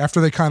after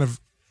they kind of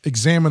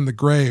examine the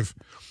grave,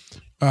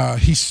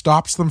 he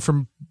stops them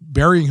from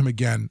burying him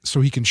again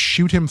so he can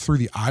shoot him through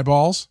the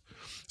eyeballs.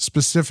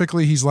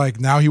 Specifically, he's like,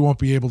 now he won't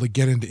be able to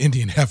get into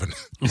Indian heaven.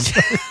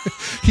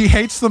 He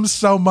hates them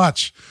so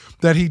much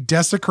that he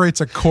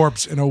desecrates a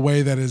corpse in a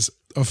way that is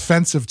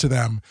offensive to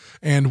them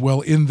and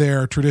will, in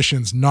their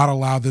traditions, not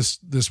allow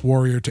this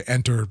warrior to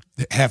enter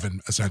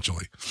heaven,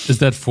 essentially. Is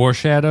that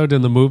foreshadowed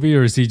in the movie,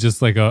 or is he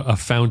just like a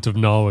fount of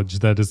knowledge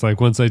that is like,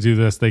 once I do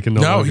this, they can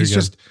No,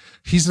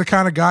 he's the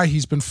kind of guy,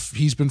 he's been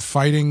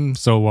fighting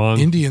so long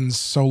Indians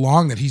so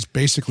long that he's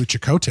basically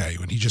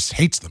Chakotay, and he just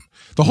hates them.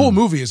 The whole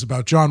movie is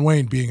about John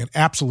Wayne being an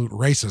absolute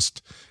racist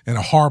and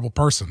a horrible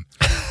person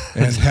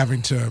and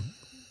having to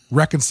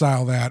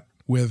reconcile that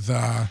with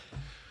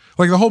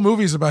like the whole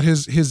movie is about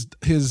his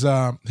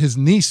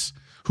niece,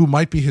 who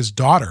might be his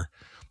daughter,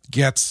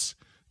 gets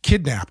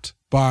kidnapped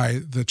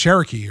by the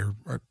Cherokee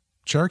or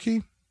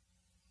Cherokee?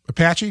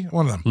 Apache?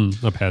 One of them.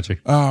 Apache.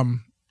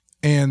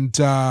 And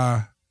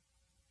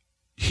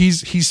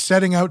he's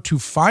setting out to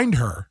find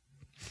her,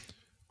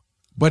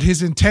 but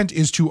his intent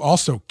is to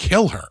also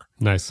kill her.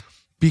 Nice.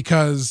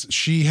 Because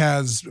she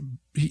has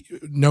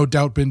no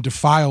doubt been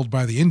defiled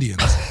by the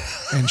Indians,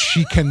 and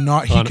he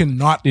cannot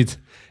needs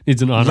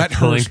an honor let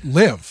her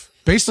live.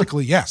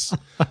 Basically, yes.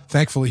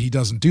 Thankfully, he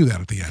doesn't do that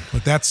at the end.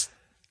 But that's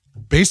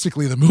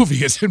basically the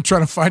movie, is him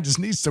trying to find his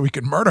niece so he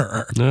can murder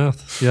her.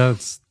 Yeah,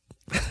 it's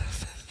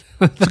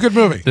a good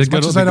movie. As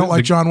much as I don't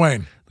like John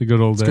Wayne. The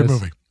good old days. It's a good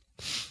movie.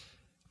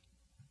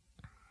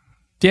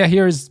 Yeah,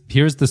 here's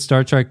the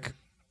Star Trek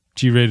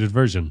G-rated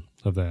version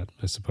of that,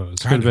 I suppose.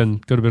 Could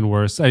have been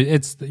worse.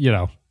 It's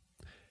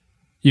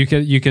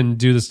you can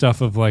do the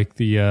stuff of like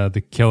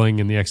the killing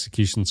and the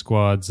execution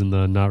squads and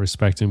the not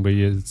respecting, but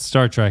it's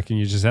Star Trek, and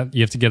you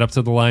have to get up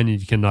to the line,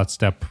 and you cannot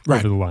step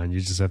over the line.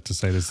 You just have to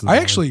say this is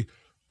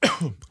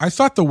I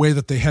thought the way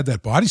that they had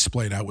that body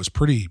splayed out was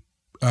pretty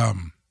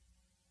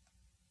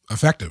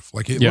effective.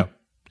 Like it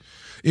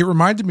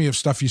reminded me of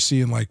stuff you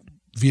see in like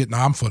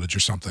Vietnam footage or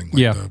something.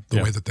 Like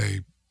the way that they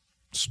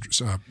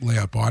lay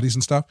out bodies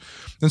and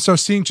stuff. And so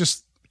seeing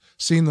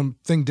them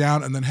thing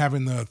down and then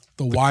having the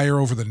wire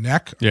over the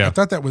neck, I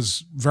thought that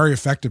was very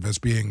effective as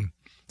being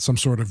some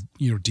sort of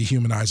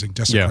dehumanizing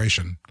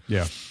desecration.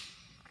 Yeah,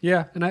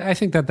 and I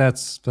think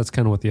that's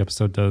kind of what the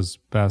episode does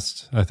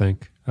best. I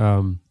think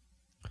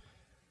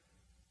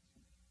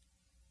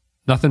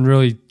not Nothing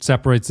really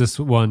separates this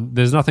one.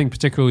 There's nothing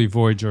particularly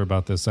Voyager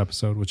about this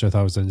episode, which I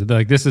thought was interesting.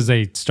 Like, this is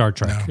a Star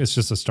Trek. No. It's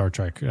just a Star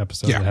Trek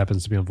episode that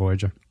happens to be on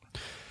Voyager.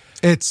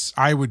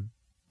 I would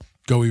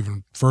go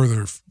even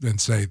further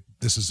and say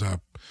this is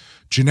a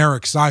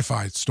generic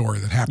sci-fi story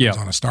that happens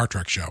on a Star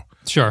Trek show.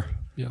 Sure.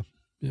 Yeah.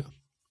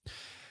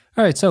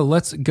 All right, so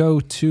let's go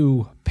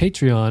to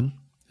Patreon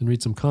and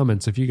read some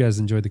comments. If you guys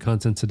enjoyed the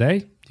content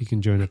today, you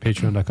can join at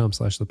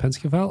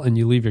patreon.com/thepenskyfile, and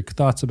you leave your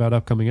thoughts about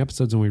upcoming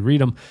episodes and we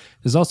read them.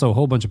 There's also a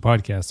whole bunch of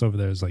podcasts over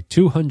there. There's like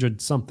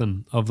 200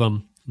 something of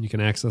them. And you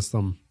can access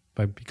them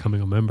by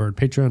becoming a member at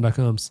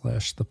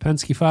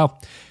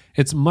patreon.com/thepenskyfile.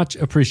 It's much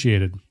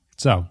appreciated.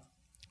 So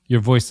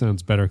your voice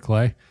sounds better,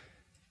 Clay.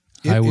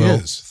 It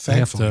is,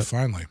 thankfully,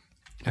 finally.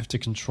 I have to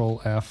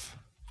Control F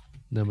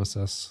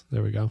Nemesis.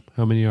 There we go.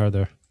 How many are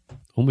there?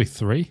 Only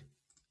 3?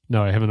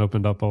 No, I haven't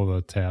opened up all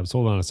the tabs.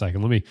 Hold on a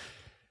second. Let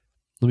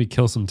me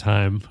kill some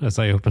time as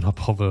I open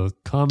up all the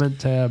comment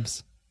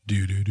tabs. All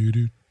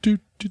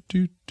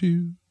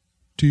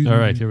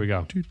right, here we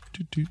go.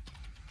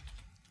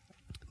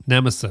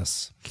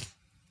 Nemesis.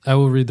 I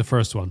will read the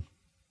first one.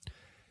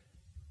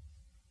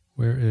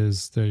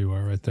 There you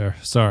are right there.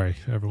 Sorry,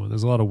 everyone.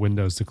 There's a lot of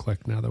windows to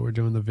click now that we're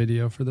doing the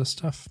video for this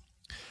stuff.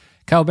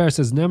 Kyle Bear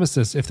says,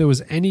 Nemesis, if there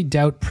was any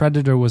doubt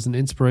Predator was an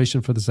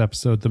inspiration for this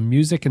episode, the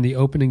music in the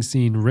opening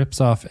scene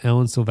rips off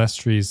Alan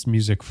Silvestri's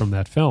music from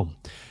that film.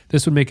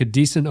 This would make a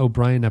decent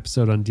O'Brien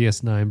episode on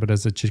DS9, but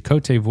as a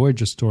Chakotay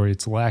Voyager story,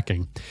 it's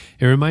lacking.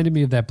 It reminded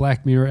me of that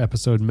Black Mirror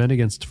episode, Men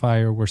Against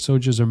Fire, where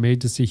soldiers are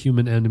made to see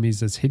human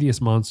enemies as hideous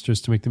monsters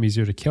to make them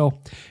easier to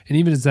kill. And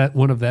even as that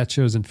one of that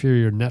show's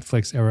inferior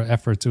Netflix-era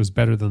efforts, it was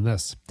better than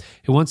this.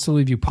 It wants to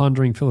leave you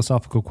pondering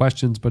philosophical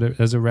questions, but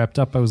as it wrapped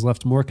up, I was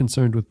left more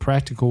concerned with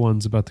practical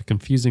ones about the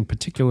confusing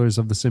particulars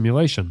of the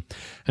simulation.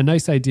 A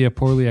nice idea,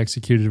 poorly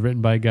executed,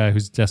 written by a guy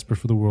who's desperate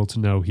for the world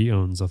to know he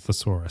owns a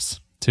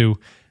thesaurus. 2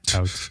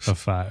 out of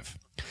 5.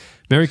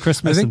 Merry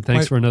Christmas, and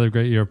thanks for another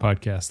great year of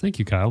podcast. Thank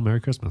you, Kyle. Merry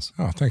Christmas.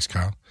 Oh, thanks,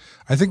 Kyle.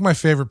 I think my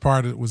favorite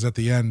part was at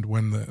the end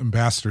when the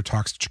ambassador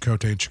talks to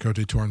Chakotay and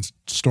Chakotay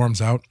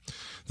storms out.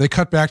 They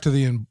cut back to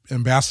the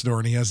ambassador,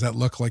 and he has that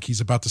look like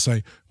he's about to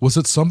say, was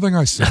it something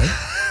I said?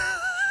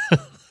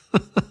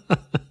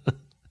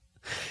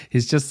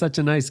 He's just such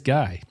a nice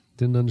guy.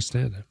 Didn't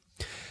understand it.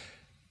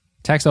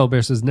 Taxel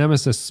Bear says,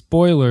 Nemesis,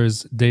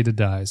 spoilers, Data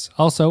dies.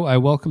 Also, I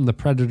welcome the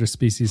Predator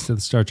species to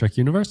the Star Trek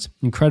universe.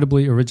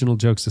 Incredibly original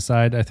jokes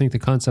aside, I think the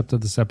concept of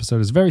this episode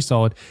is very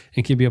solid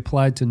and can be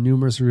applied to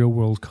numerous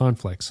real-world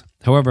conflicts.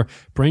 However,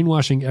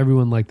 brainwashing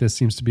everyone like this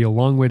seems to be a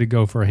long way to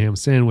go for a ham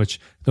sandwich,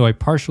 though I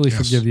partially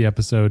forgive the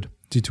episode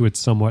due to its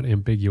somewhat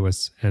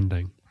ambiguous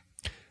ending.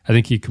 I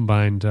think he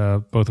combined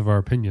both of our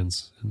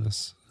opinions in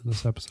this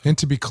episode. And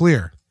to be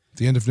clear,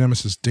 the end of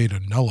Nemesis, Data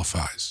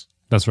nullifies.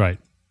 That's right.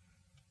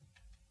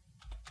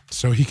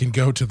 So he can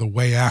go to the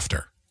way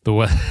after. The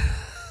way.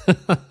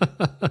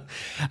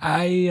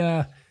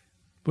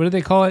 What do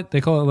they call it? They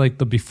call it like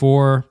the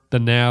before, the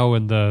now,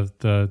 and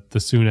the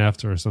soon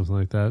after, or something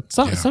like that.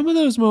 Some of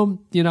those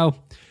moments,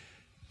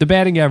 the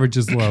batting average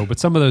is low, but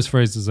some of those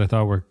phrases I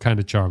thought were kind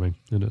of charming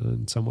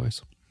in some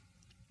ways.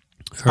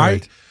 All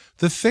right.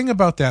 The thing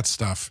about that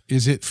stuff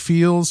is it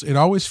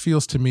always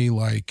feels to me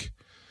like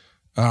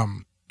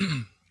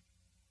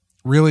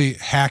really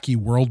hacky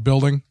world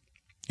building.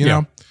 You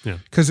know? Yeah.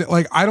 Because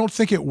I don't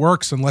think it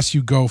works unless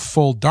you go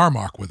full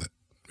Darmok with it.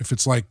 If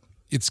it's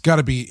it's got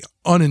to be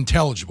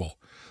unintelligible.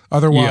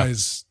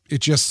 Otherwise,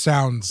 it just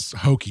sounds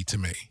hokey to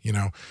me,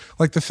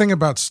 Like the thing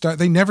about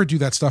they never do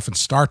that stuff in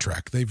Star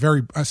Trek.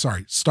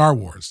 Star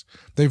Wars.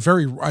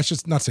 I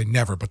should not say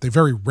never, but they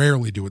very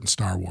rarely do it in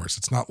Star Wars.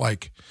 It's not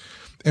like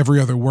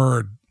every other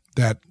word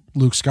that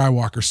Luke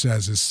Skywalker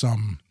says is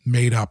some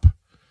made up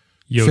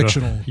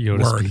fictional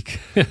word.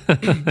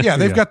 Yeah,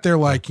 they've got their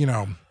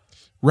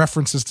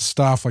references to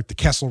stuff like the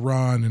Kessel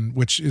Run, and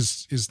which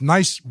is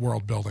nice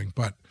world building,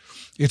 but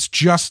it's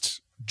just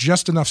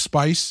enough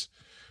spice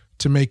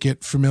to make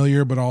it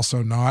familiar, but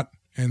also not.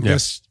 And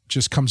this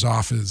just comes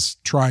off as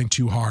trying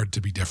too hard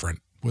to be different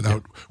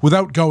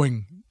without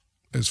going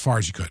as far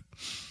as you could.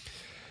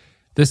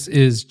 This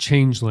is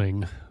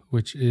Changeling,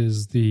 which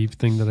is the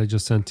thing that I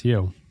just sent to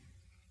you.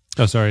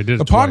 Oh, sorry, I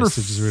did it twice. I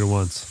just read it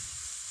once.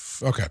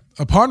 Okay.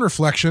 Upon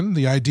reflection,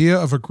 the idea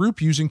of a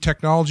group using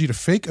technology to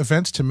fake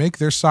events to make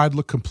their side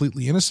look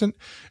completely innocent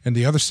and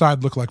the other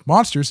side look like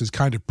monsters is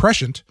kind of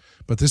prescient,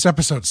 but this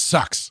episode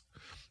sucks.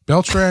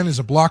 Beltran is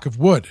a block of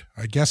wood.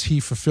 I guess he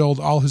fulfilled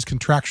all his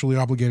contractually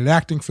obligated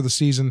acting for the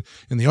season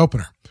in the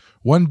opener.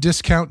 1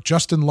 discount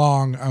Justin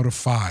Long out of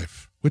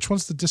 5. Which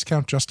one's the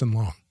discount Justin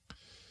Long?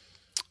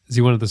 Is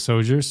he one of the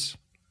soldiers?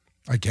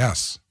 I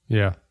guess.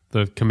 Yeah.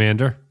 The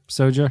commander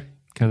soldier?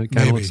 Kind of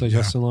looks like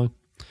Justin Long.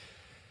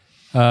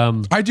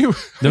 I do.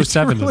 No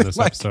 7 really in this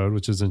episode,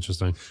 which is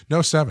interesting.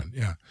 No 7,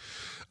 yeah.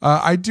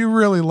 I do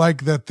really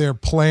like that their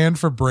plan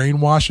for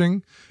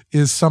brainwashing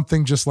is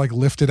something just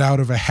lifted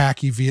out of a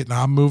hacky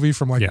Vietnam movie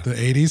from the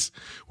 80s,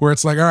 where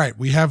it's all right,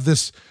 we have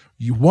this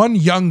one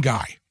young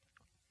guy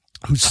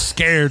who's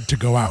scared to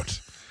go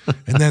out.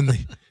 And then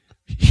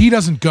he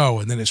doesn't go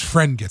and then his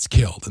friend gets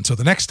killed. And so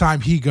the next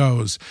time he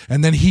goes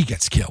and then he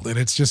gets killed. And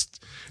it's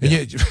just,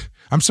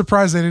 I'm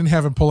surprised they didn't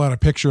have him pull out a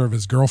picture of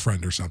his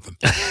girlfriend or something.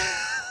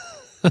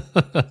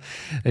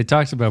 They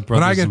talked about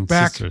brothers and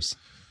sisters.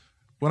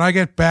 When I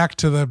get back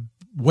to the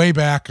way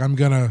back, I'm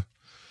going to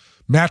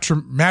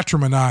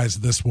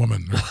matrimonize this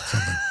woman or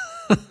something.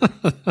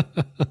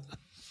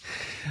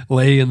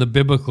 Lay in the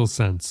biblical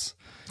sense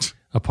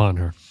upon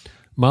her.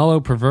 Malo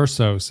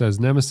Perverso says,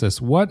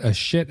 Nemesis, what a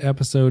shit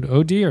episode.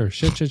 Oh dear.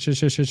 Shit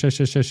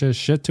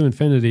to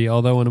infinity.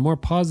 Although on a more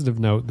positive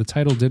note, the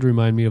title did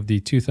remind me of the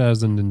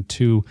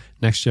 2002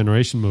 Next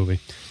Generation movie.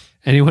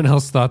 Anyone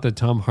else thought that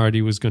Tom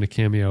Hardy was going to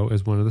cameo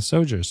as one of the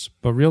soldiers?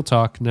 But real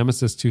talk,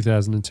 Nemesis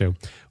 2002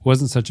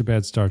 wasn't such a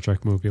bad Star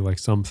Trek movie like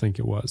some think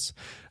it was.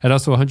 I'd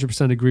also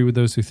 100% agree with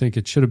those who think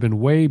it should have been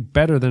way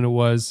better than it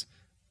was,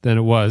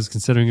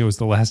 considering it was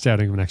the last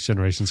outing of Next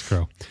Generation's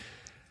crew.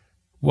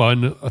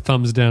 A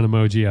thumbs down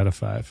emoji out of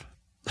 5.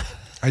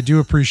 I do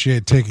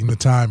appreciate taking the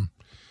time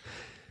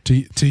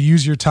to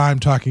use your time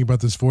talking about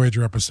this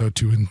Voyager episode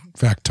to, in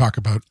fact, talk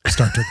about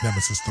Star Trek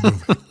Nemesis, the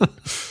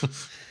movie.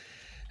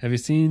 Have you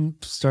seen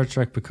Star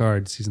Trek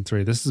Picard Season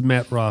 3? This is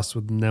Matt Ross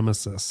with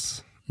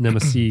Nemesis.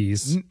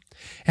 Nemesis.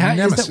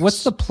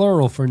 What's the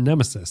plural for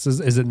Nemesis?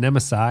 Is it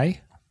Nemesi?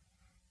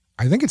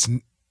 I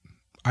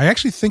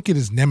actually think it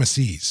is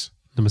Nemesis.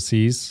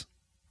 Nemesis?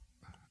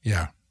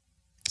 Yeah.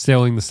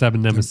 Sailing the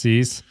 7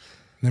 Nemesis.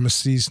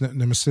 Nemesis,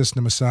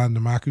 Nemesa,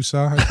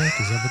 Nemakusa, I think.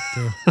 Is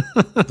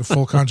that what the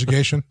full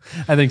conjugation?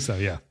 I think so,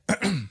 yeah.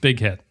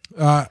 Big hit.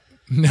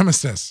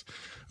 Nemesis.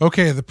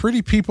 Okay, the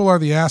pretty people are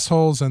the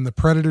assholes and the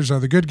predators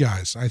are the good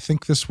guys. I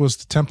think this was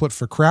the template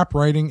for crap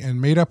writing and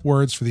made up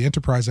words for the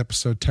Enterprise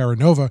episode Terra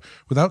Nova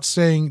without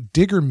saying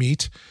digger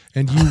meat,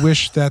 and you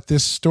wish that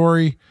this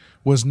story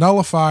was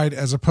nullified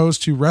as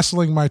opposed to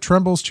wrestling my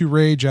trembles to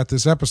rage at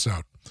this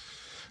episode.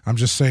 I'm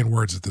just saying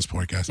words at this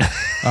point, guys.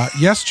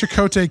 Yes,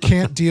 Chakotay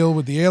can't deal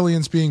with the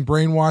aliens being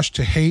brainwashed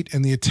to hate,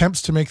 and the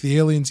attempts to make the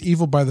aliens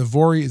evil by the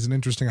Vori is an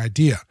interesting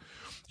idea.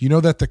 You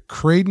know that the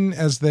Kraden,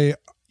 as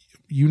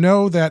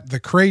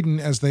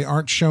they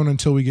aren't shown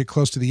until we get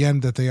close to the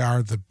end, that they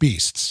are the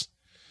beasts.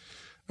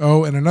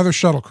 Oh, and another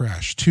shuttle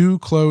crash. Two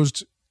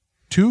closed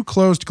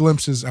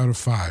glimpses out of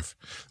 5.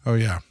 Oh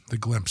yeah, the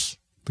glimpse.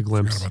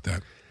 Forgot about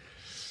that.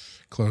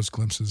 Closed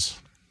glimpses.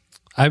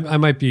 I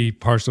might be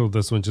partial to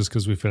this one just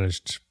because we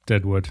finished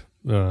Deadwood,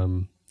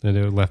 and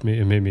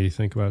it made me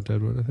think about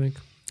Deadwood, I think.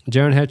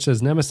 Jaron Hedge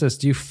says, Nemesis,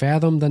 do you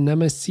fathom the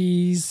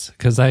Nemesis?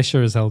 Because I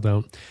sure as hell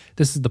don't.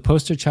 This is the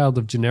poster child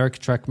of generic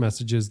Trek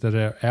messages that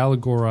are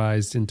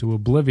allegorized into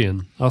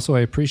oblivion. Also, I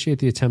appreciate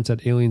the attempt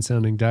at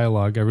alien-sounding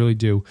dialogue. I really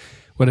do.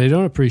 What I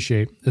don't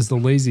appreciate is the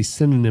lazy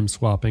synonym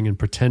swapping and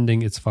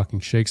pretending it's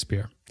fucking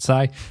Shakespeare.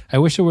 Sai, I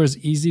wish it were as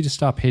easy to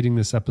stop hating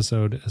this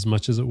episode as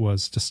much as it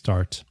was to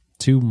start.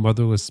 2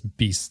 motherless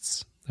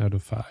beasts out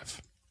of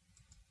 5.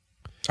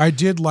 I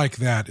did like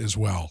that as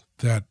well,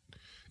 that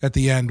at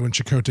the end, when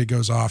Chakotay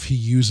goes off, he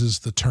uses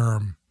the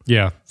term.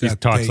 Yeah, he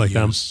talks like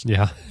them.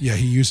 Yeah. Yeah,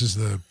 he uses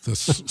the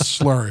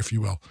slur, if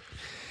you will.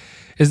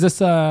 Is this,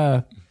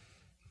 how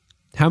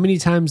many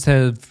times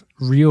have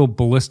real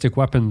ballistic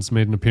weapons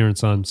made an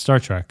appearance on Star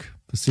Trek?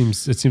 It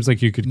seems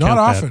like you could not count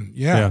often. That.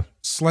 Yeah.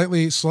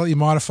 Slightly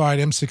modified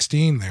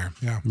M16 there.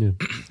 Yeah.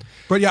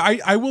 But yeah,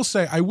 I will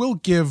say, I will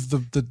give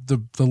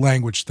the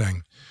language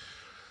thing.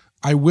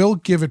 I will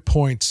give it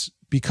points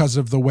because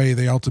of the way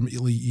they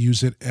ultimately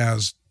use it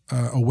as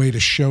a way to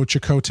show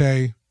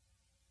Chakotay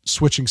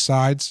switching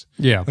sides.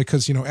 Yeah.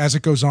 Because, as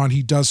it goes on,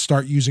 he does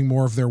start using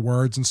more of their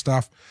words and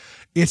stuff.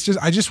 It's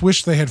just, I just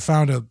wish they had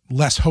found a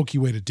less hokey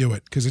way to do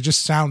it because it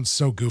just sounds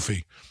so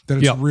goofy that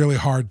it's really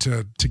hard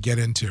to get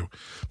into.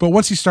 But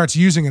once he starts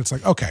using it, it's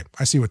like, okay,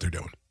 I see what they're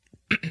doing.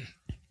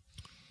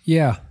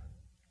 Yeah.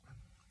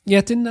 Yeah,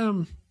 it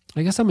didn't,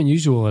 I guess I'm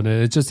unusual in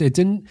it. It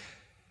didn't,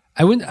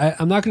 I'm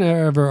not going to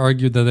ever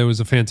argue that it was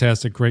a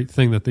fantastic, great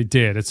thing that they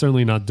did. It's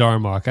certainly not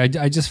Darmok.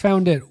 I just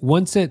found it,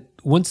 once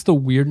the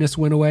weirdness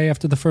went away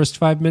after the first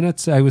 5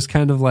 minutes, I was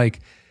kind of like,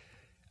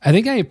 I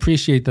think I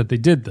appreciate that they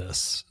did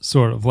this,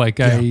 sort of.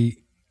 Like, I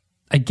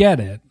get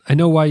it. I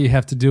know why you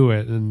have to do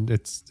it, and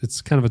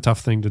it's kind of a tough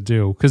thing to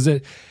do. Because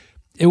it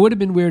would have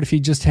been weird if he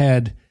just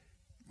had,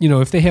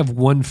 if they have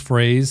one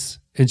phrase,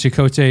 and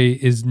Chakotay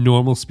is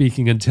normal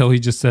speaking until he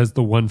just says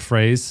the one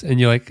phrase, and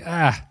you're like,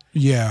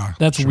 yeah,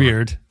 that's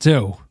weird,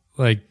 too.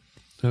 Like,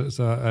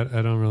 so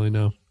I don't really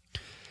know.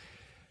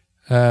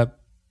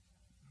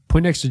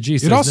 Point next to G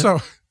says...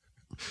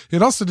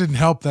 It also didn't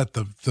help that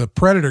the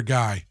Predator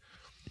guy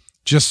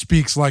just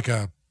speaks like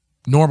a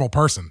normal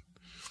person.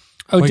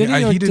 Oh, like, did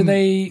he? Or did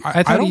they?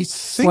 I thought he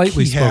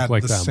slightly spoke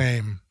like them.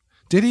 Same.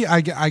 Did he?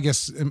 I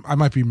guess I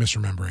might be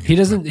misremembering. He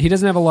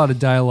doesn't have a lot of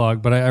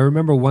dialogue, but I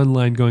remember one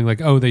line going like,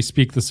 "Oh, they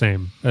speak the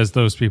same as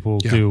those people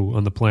do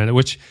on the planet."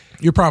 Which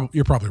you're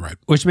probably right.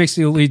 Which makes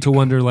you lead to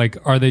wonder, like,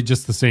 are they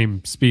just the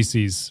same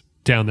species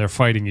down there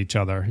fighting each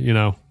other?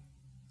 Do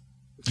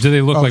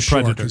they look like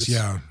predators?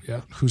 Yeah.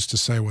 Who's to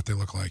say what they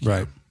look like?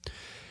 Right.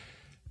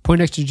 Point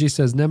Extra G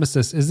says,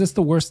 Nemesis, is this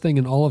the worst thing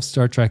in all of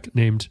Star Trek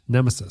named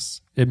Nemesis?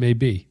 It may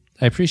be.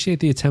 I appreciate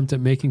the attempt at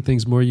making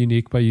things more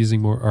unique by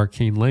using more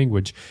arcane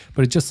language,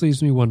 but it just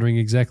leaves me wondering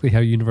exactly how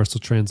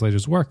universal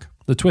translators work.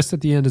 The twist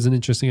at the end is an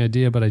interesting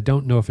idea, but I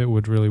don't know if it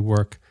would really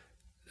work.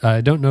 I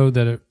don't know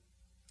that it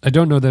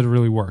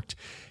really worked.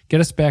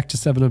 Get us back to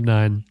 7 of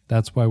 9.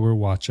 That's why we're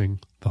watching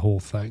the whole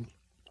thing.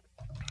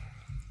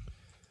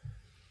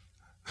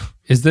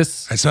 Is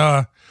this...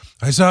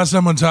 I saw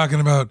someone talking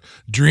about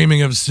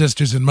dreaming of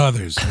sisters and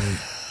mothers.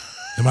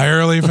 Am I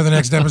early for the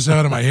next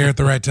episode? Am I here at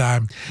the right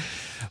time?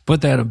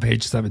 Put that on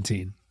page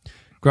 17.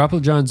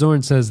 Grapple John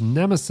Zorn says,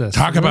 Nemesis.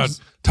 Talk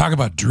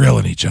about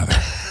drilling each other.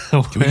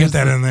 Can we get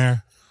that in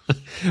there?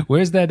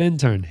 Where's that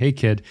intern? Hey,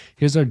 kid,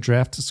 here's our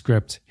draft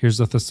script. Here's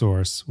the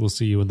thesaurus. We'll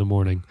see you in the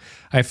morning.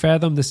 I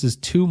fathom this is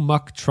 2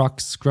 muck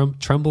trucks,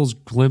 trembles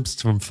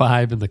glimpsed from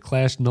 5, and the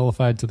clash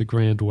nullified to the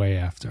grand way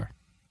after.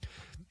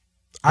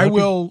 I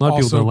will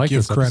also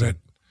give credit.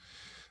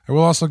 I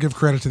will also give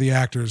credit to the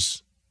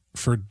actors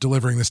for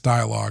delivering this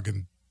dialogue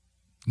and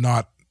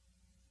not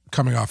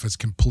coming off as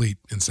complete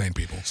insane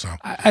people. So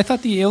I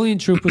thought the alien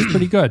troop was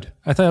pretty good.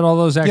 I thought all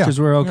those actors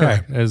were okay,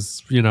 right.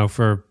 As you know,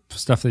 for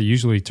stuff that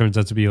usually turns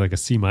out to be like a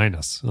C- on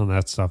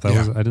that stuff. I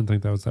didn't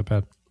think that was that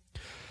bad.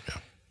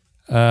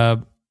 Yeah.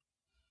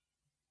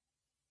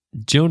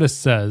 Jonas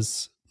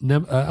says,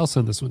 I'll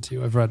send this one to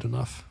you. I've read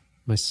enough.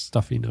 My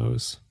stuffy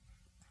nose.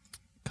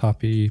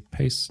 Copy,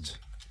 paste.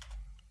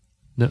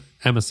 No,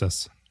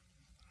 Nemesis.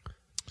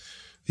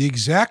 The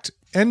exact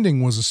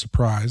ending was a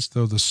surprise,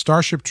 though the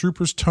Starship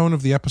Troopers tone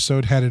of the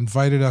episode had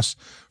invited us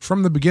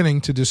from the beginning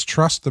to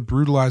distrust the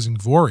brutalizing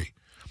Vori.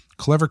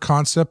 Clever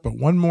concept, but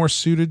one more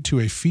suited to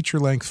a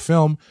feature-length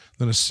film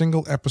than a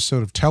single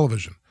episode of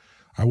television.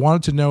 I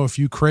wanted to know if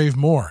you crave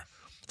more,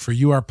 for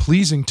you are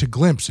pleasing to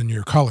glimpse in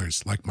your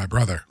colors, like my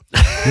brother.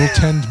 You'll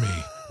tend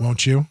me,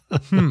 won't you?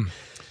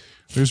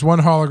 There's one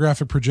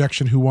holographic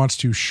projection who wants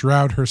to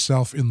shroud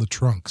herself in the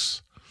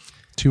trunks.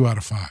 2 out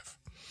of 5.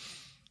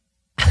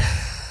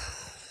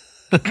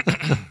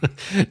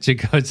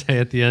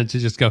 Chakotay at the end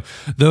should just go,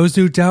 those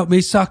who doubt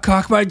me suck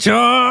cock my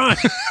jaw.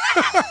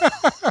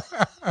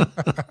 And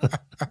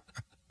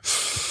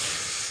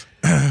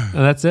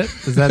that's it?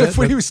 Is that it?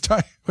 When he was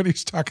talking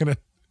to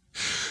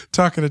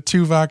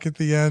Tuvok at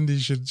the end, he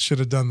should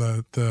have done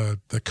the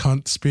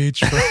cunt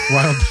speech for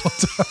Wild Bill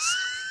does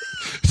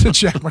to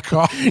Jack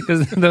McCall.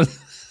 Because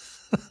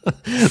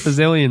those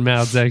alien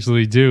mouths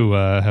actually do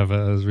have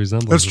a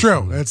resemblance. That's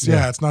true.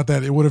 It's not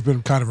that. It would have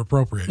been kind of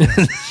appropriate.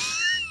 Yeah.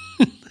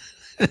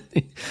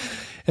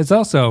 It's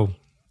also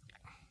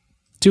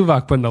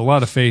Tuvok putting a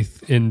lot of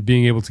faith in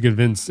being able to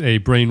convince a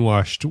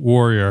brainwashed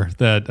warrior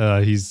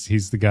that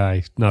he's the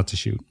guy not to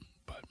shoot.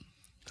 But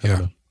I don't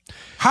know.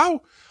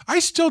 How? I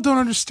still don't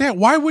understand.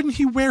 Why wouldn't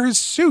he wear his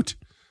suit?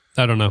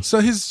 I don't know. So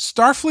his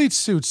Starfleet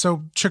suit,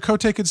 so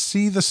Chakotay could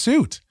see the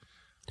suit,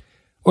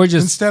 or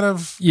just instead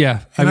of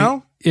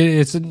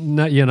it's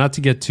not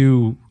to get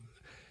too.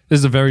 This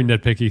is a very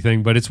nitpicky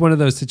thing, but it's one of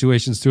those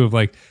situations too of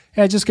like,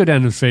 yeah, just go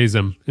down and phase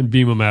him and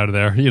beam him out of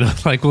there. You know,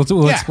 like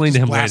we'll explain to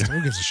him later.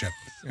 Who gives a shit?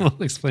 Yeah.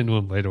 We'll explain to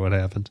him later what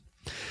happened.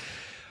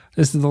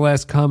 This is the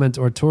last comment.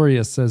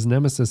 Ortorius says,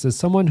 Nemesis, as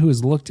someone who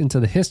has looked into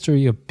the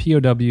history of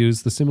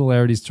POWs, the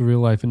similarities to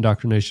real-life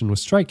indoctrination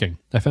was striking.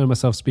 I found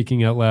myself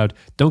speaking out loud,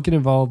 don't get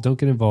involved, don't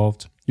get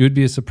involved. You would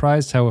be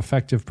surprised how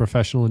effective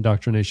professional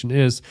indoctrination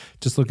is.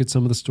 Just look at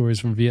some of the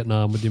stories from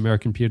Vietnam with the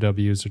American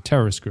POWs or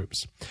terrorist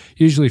groups.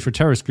 Usually for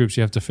terrorist groups,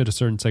 you have to fit a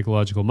certain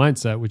psychological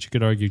mindset, which you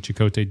could argue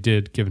Chakotay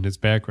did, given his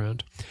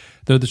background.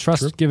 Though the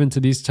trust given to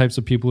these types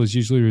of people is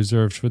usually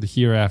reserved for the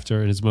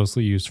hereafter and is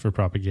mostly used for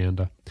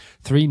propaganda.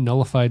 3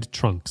 nullified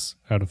trunks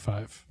out of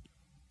 5.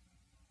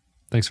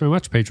 Thanks very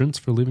much, patrons,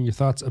 for leaving your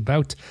thoughts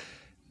about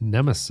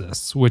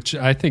Nemesis, which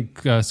I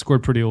think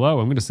scored pretty low.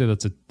 I'm going to say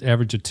that's an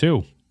average of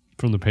 2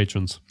 from the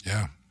patrons.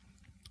 Yeah.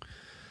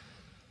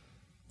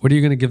 What are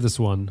you going to give this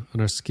one on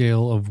our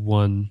scale of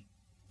 1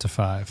 to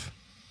 5?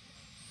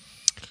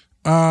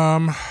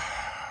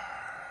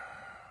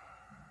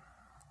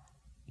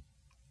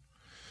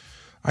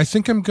 I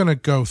think I'm going to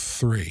go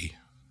 3.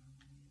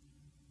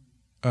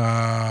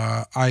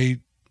 I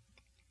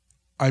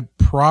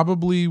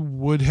probably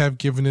would have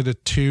given it a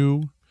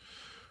 2,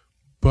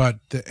 but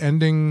the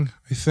ending,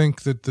 I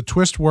think that the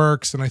twist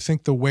works, and I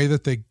think the way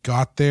that they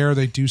got there,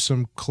 they do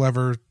some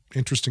clever,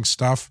 interesting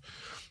stuff,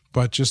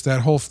 but just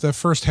that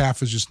first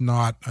half is just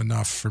not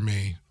enough for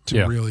me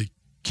to really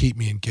keep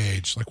me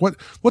engaged. Like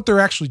what they're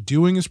actually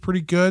doing is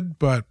pretty good,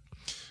 but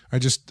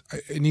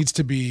it needs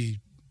to be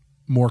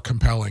more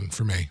compelling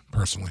for me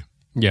personally.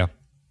 Yeah.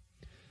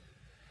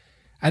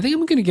 I think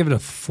I'm going to give it a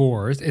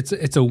 4.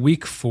 It's a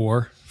weak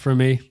 4 for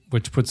me,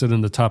 which puts it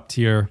in the top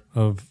tier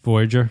of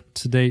Voyager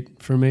to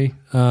date for me.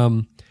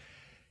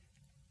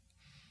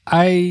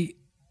 I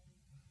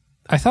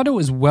thought it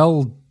was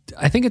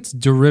I think it's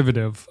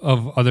derivative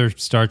of other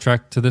Star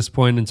Trek to this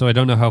point, and so I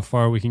don't know how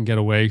far we can get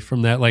away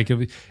from that. Like,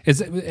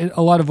 it's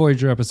a lot of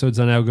Voyager episodes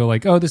I now go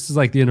like, oh, this is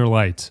like the Inner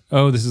Light.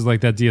 Oh, this is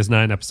like that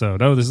DS9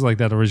 episode. Oh, this is like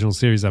that original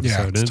series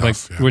episode. Yeah, it's and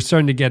tough, we're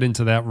starting to get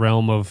into that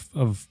realm of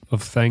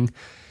thing.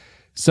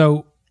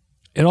 So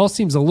it all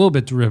seems a little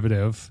bit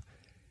derivative.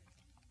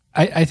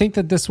 I think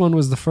that this one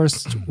was the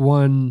first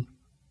one,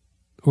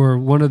 or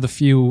one of the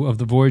few of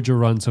the Voyager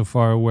run so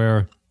far,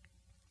 where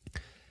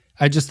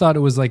I just thought it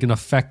was like an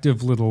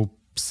effective little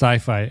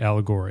sci-fi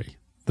allegory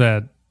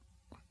that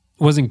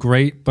wasn't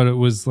great, but it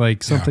was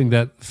like something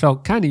that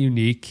felt kind of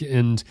unique.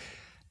 And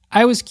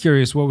I was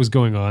curious what was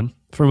going on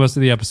for most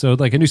of the episode.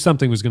 Like, I knew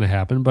something was going to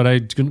happen, but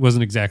I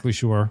wasn't exactly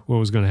sure what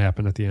was going to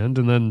happen at the end.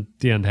 And then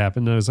the end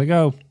happened, and I was like,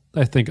 oh,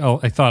 I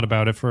thought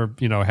about it for,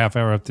 a half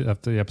hour after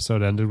the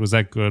episode ended. Was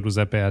that good? Was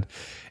that bad?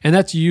 And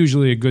that's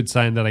usually a good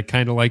sign that I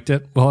kind of liked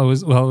it while it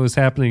was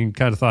happening, and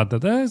kind of thought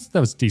that that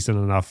was decent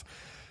enough.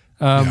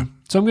 So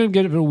I'm going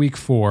to give it a week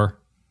 4.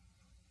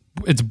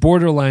 It's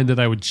borderline that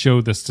I would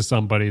show this to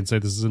somebody and say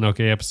this is an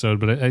okay episode,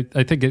 but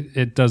I think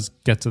it does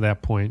get to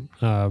that point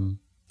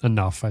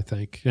enough, I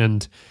think.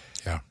 And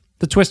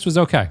the twist was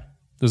okay.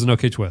 There's an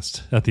okay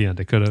twist at the end.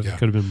 It could have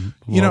been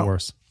a lot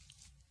worse.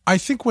 I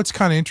think what's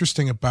kind of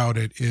interesting about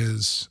it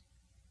is,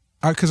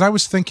 because I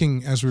was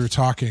thinking as we were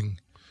talking,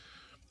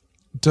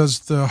 does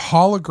the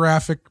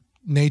holographic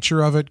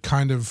nature of it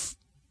kind of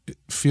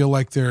feel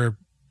like they're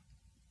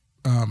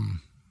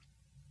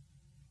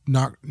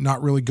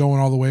not really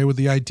going all the way with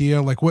the idea?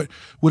 Like, what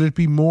would it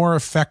be more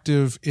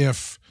effective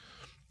if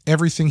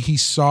everything he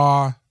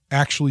saw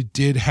actually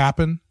did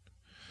happen,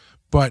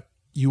 but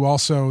you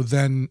also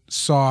then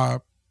saw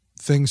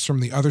things from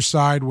the other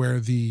side where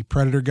the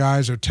Predator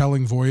guys are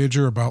telling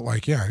Voyager about,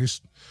 like, yeah,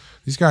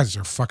 these guys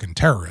are fucking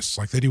terrorists.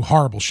 Like, they do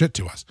horrible shit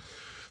to us.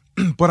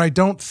 But I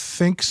don't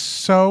think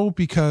so,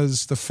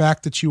 because the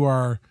fact that you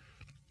are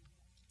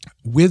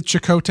with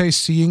Chakotay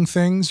seeing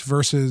things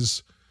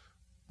versus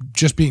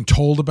just being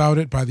told about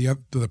it by the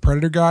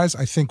Predator guys,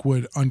 I think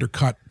would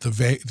undercut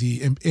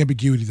the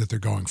ambiguity that they're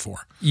going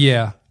for.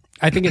 Yeah.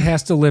 I think it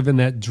has to live in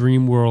that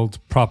dream world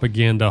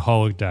propaganda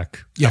holodeck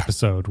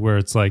episode where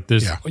it's like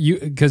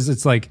because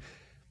it's like,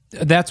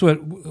 that's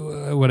what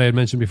I had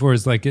mentioned before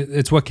is like,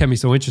 it's what kept me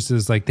so interested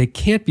is like, they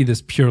can't be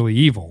this purely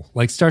evil.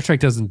 Like, Star Trek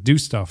doesn't do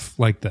stuff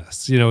like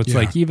this. It's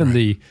like even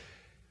the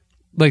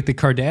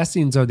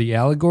Cardassians are the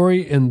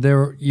allegory, and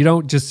you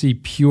don't just see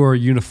pure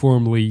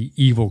uniformly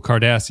evil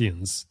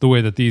Cardassians the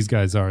way that these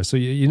guys are. So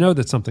you know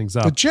that something's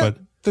up. The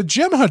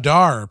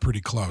Jem'Hadar are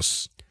pretty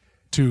close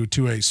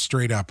to a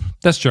straight up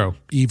that's true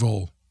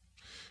evil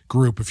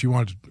group, if you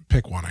wanted to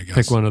pick one, I guess.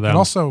 Pick one of them. And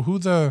also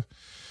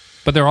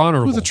but they're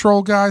honorable. Who the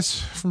troll guys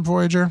from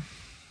Voyager?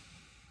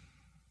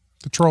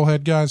 The troll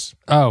head guys?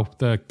 Oh,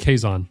 the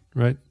Kazon,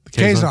 right? The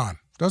Kazon.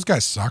 Those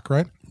guys suck,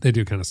 right? They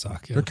do kind of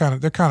suck. Yeah.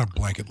 They're kind of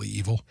blanketly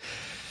evil.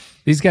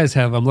 These guys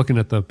have, I'm looking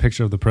at the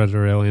picture of the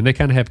Predator alien, they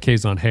kind of have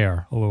Kazon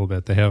hair a little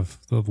bit. They have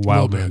the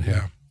wild man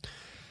hair.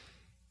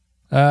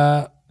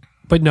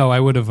 But no, I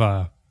would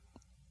have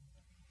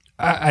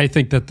I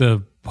think that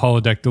the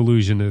holodeck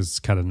delusion is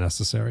kind of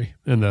necessary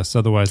in this.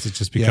 Otherwise, it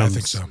just becomes, I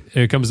think so.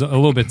 It becomes a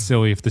little bit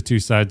silly if the two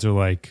sides are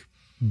like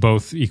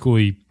both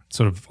equally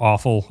sort of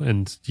awful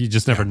and you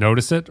just never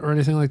notice it or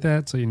anything like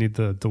that. So you need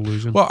the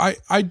delusion. Well,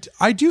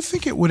 I do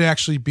think it would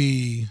actually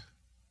be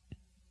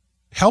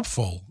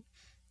helpful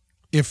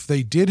if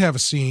they did have a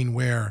scene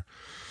where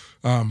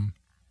the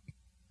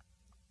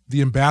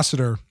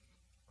ambassador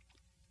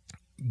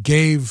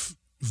gave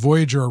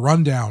Voyager a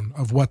rundown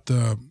of what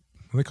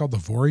what are they called?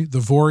 The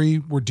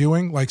Vori were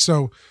doing. Like,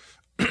 so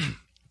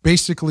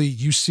basically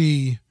you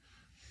see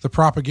the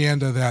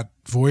propaganda that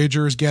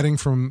Voyager is getting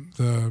from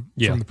the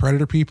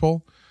Predator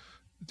people,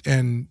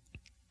 and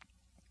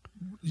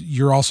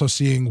you're also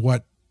seeing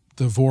what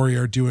the Vori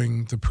are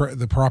doing,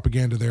 the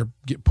propaganda they're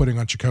putting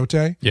on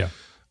Chakotay. Yeah.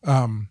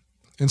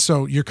 And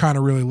so you're kind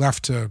of really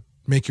left to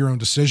make your own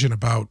decision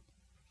about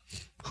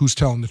who's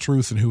telling the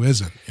truth and who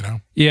isn't,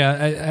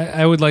 Yeah,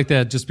 I would like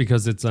that, just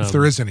because it's if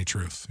there is any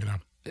truth,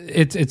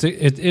 It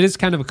is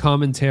kind of a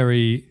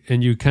commentary,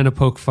 and you kind of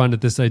poke fun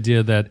at this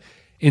idea that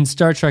in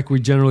Star Trek we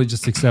generally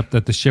just accept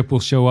that the ship will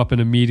show up and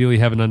immediately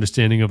have an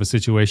understanding of a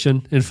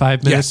situation in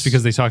 5 minutes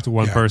because they talk to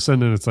one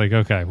person, and it's like,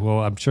 okay,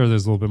 well, I'm sure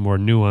there's a little bit more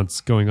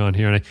nuance going on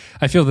here, and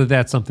I feel that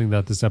that's something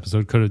that this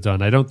episode could have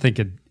done. I don't think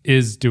it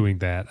is doing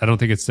that. I don't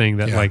think it's saying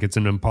that like it's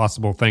an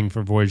impossible thing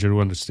for Voyager to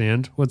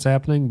understand what's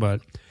happening,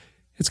 but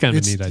it's kind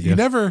of a neat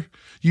idea.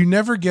 You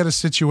never get a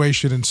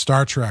situation in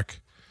Star Trek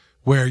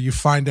where you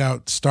find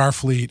out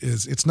Starfleet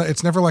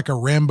it's never like a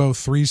Rambo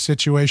 3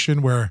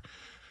 situation where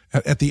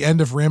at the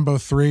end of Rambo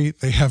 3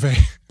 they have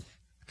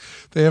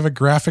a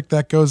graphic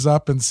that goes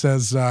up and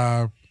says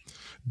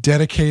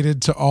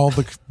dedicated to all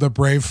the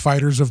brave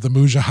fighters of the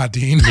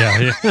Mujahideen.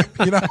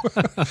 Yeah.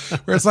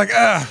 Where it's like,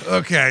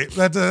 okay,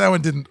 that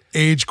one didn't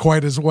age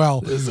quite as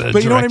well.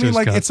 But you know what I mean?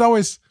 Like, it's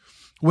always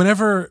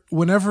whenever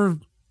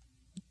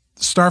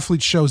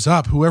Starfleet shows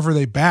up, whoever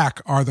they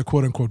back are the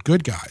quote unquote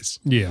good guys.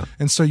 Yeah.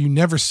 And so you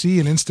never see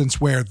an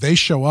instance where they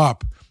show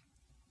up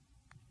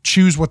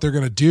choose what they're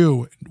going to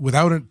do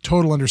without a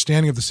total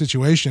understanding of the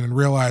situation and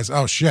realize,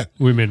 oh shit,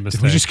 we made a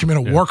mistake. Did we just commit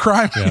a war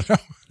crime?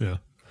 Yeah.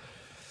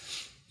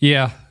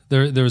 Yeah.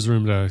 There was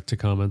room to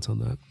comment on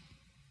that.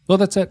 Well,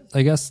 that's it,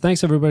 I guess.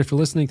 Thanks everybody for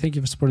listening. Thank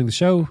you for supporting the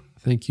show.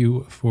 Thank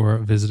you for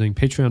visiting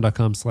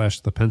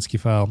patreon.com/The Penske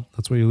File.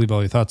 That's where you leave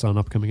all your thoughts on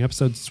upcoming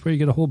episodes. It's where you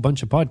get a whole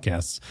bunch of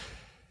podcasts.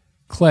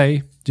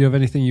 Clay, do you have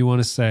anything you want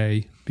to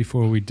say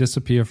before we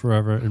disappear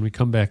forever and we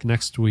come back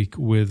next week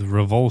with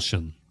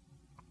Revulsion?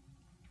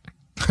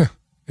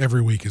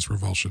 Every week is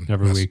Revulsion.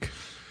 Every week.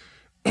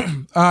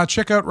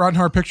 Check out Rotten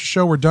Horror Picture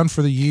Show. We're done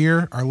for the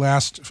year. Our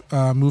last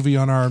movie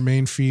on our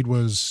main feed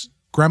was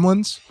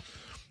Gremlins.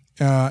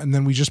 And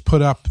then we just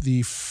put up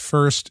the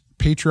first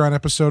Patreon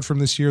episode from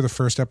this year, the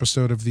first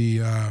episode of the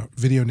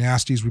Video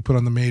Nasties we put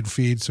on the main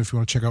feed. So if you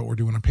want to check out what we're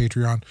doing on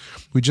Patreon,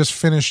 we just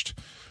finished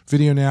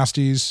Video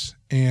Nasties,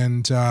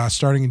 and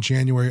starting in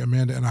January,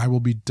 Amanda and I will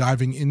be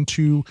diving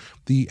into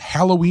the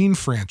Halloween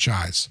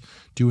franchise,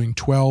 doing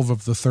 12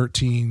 of the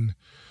 13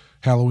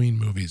 Halloween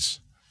movies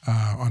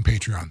on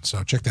Patreon.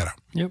 So check that out.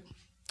 Yep.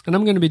 And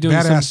I'm going to be doing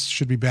Badass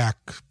should be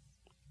back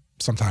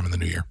sometime in the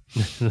new year.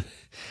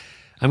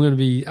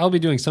 I'll be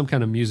doing some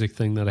kind of music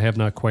thing that I have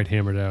not quite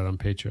hammered out on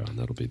Patreon.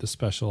 That'll be the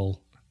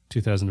special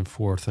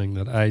 2004 thing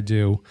that I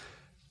do.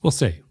 We'll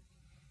see.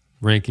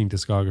 Ranking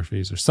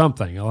discographies or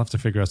something. I'll have to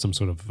figure out some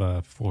sort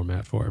of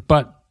format for it.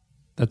 But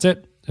that's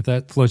it. If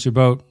that floats your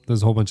boat,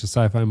 there's a whole bunch of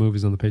sci-fi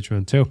movies on the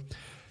Patreon too.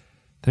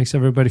 Thanks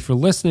everybody for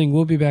listening.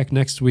 We'll be back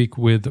next week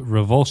with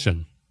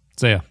Revulsion.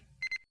 See ya.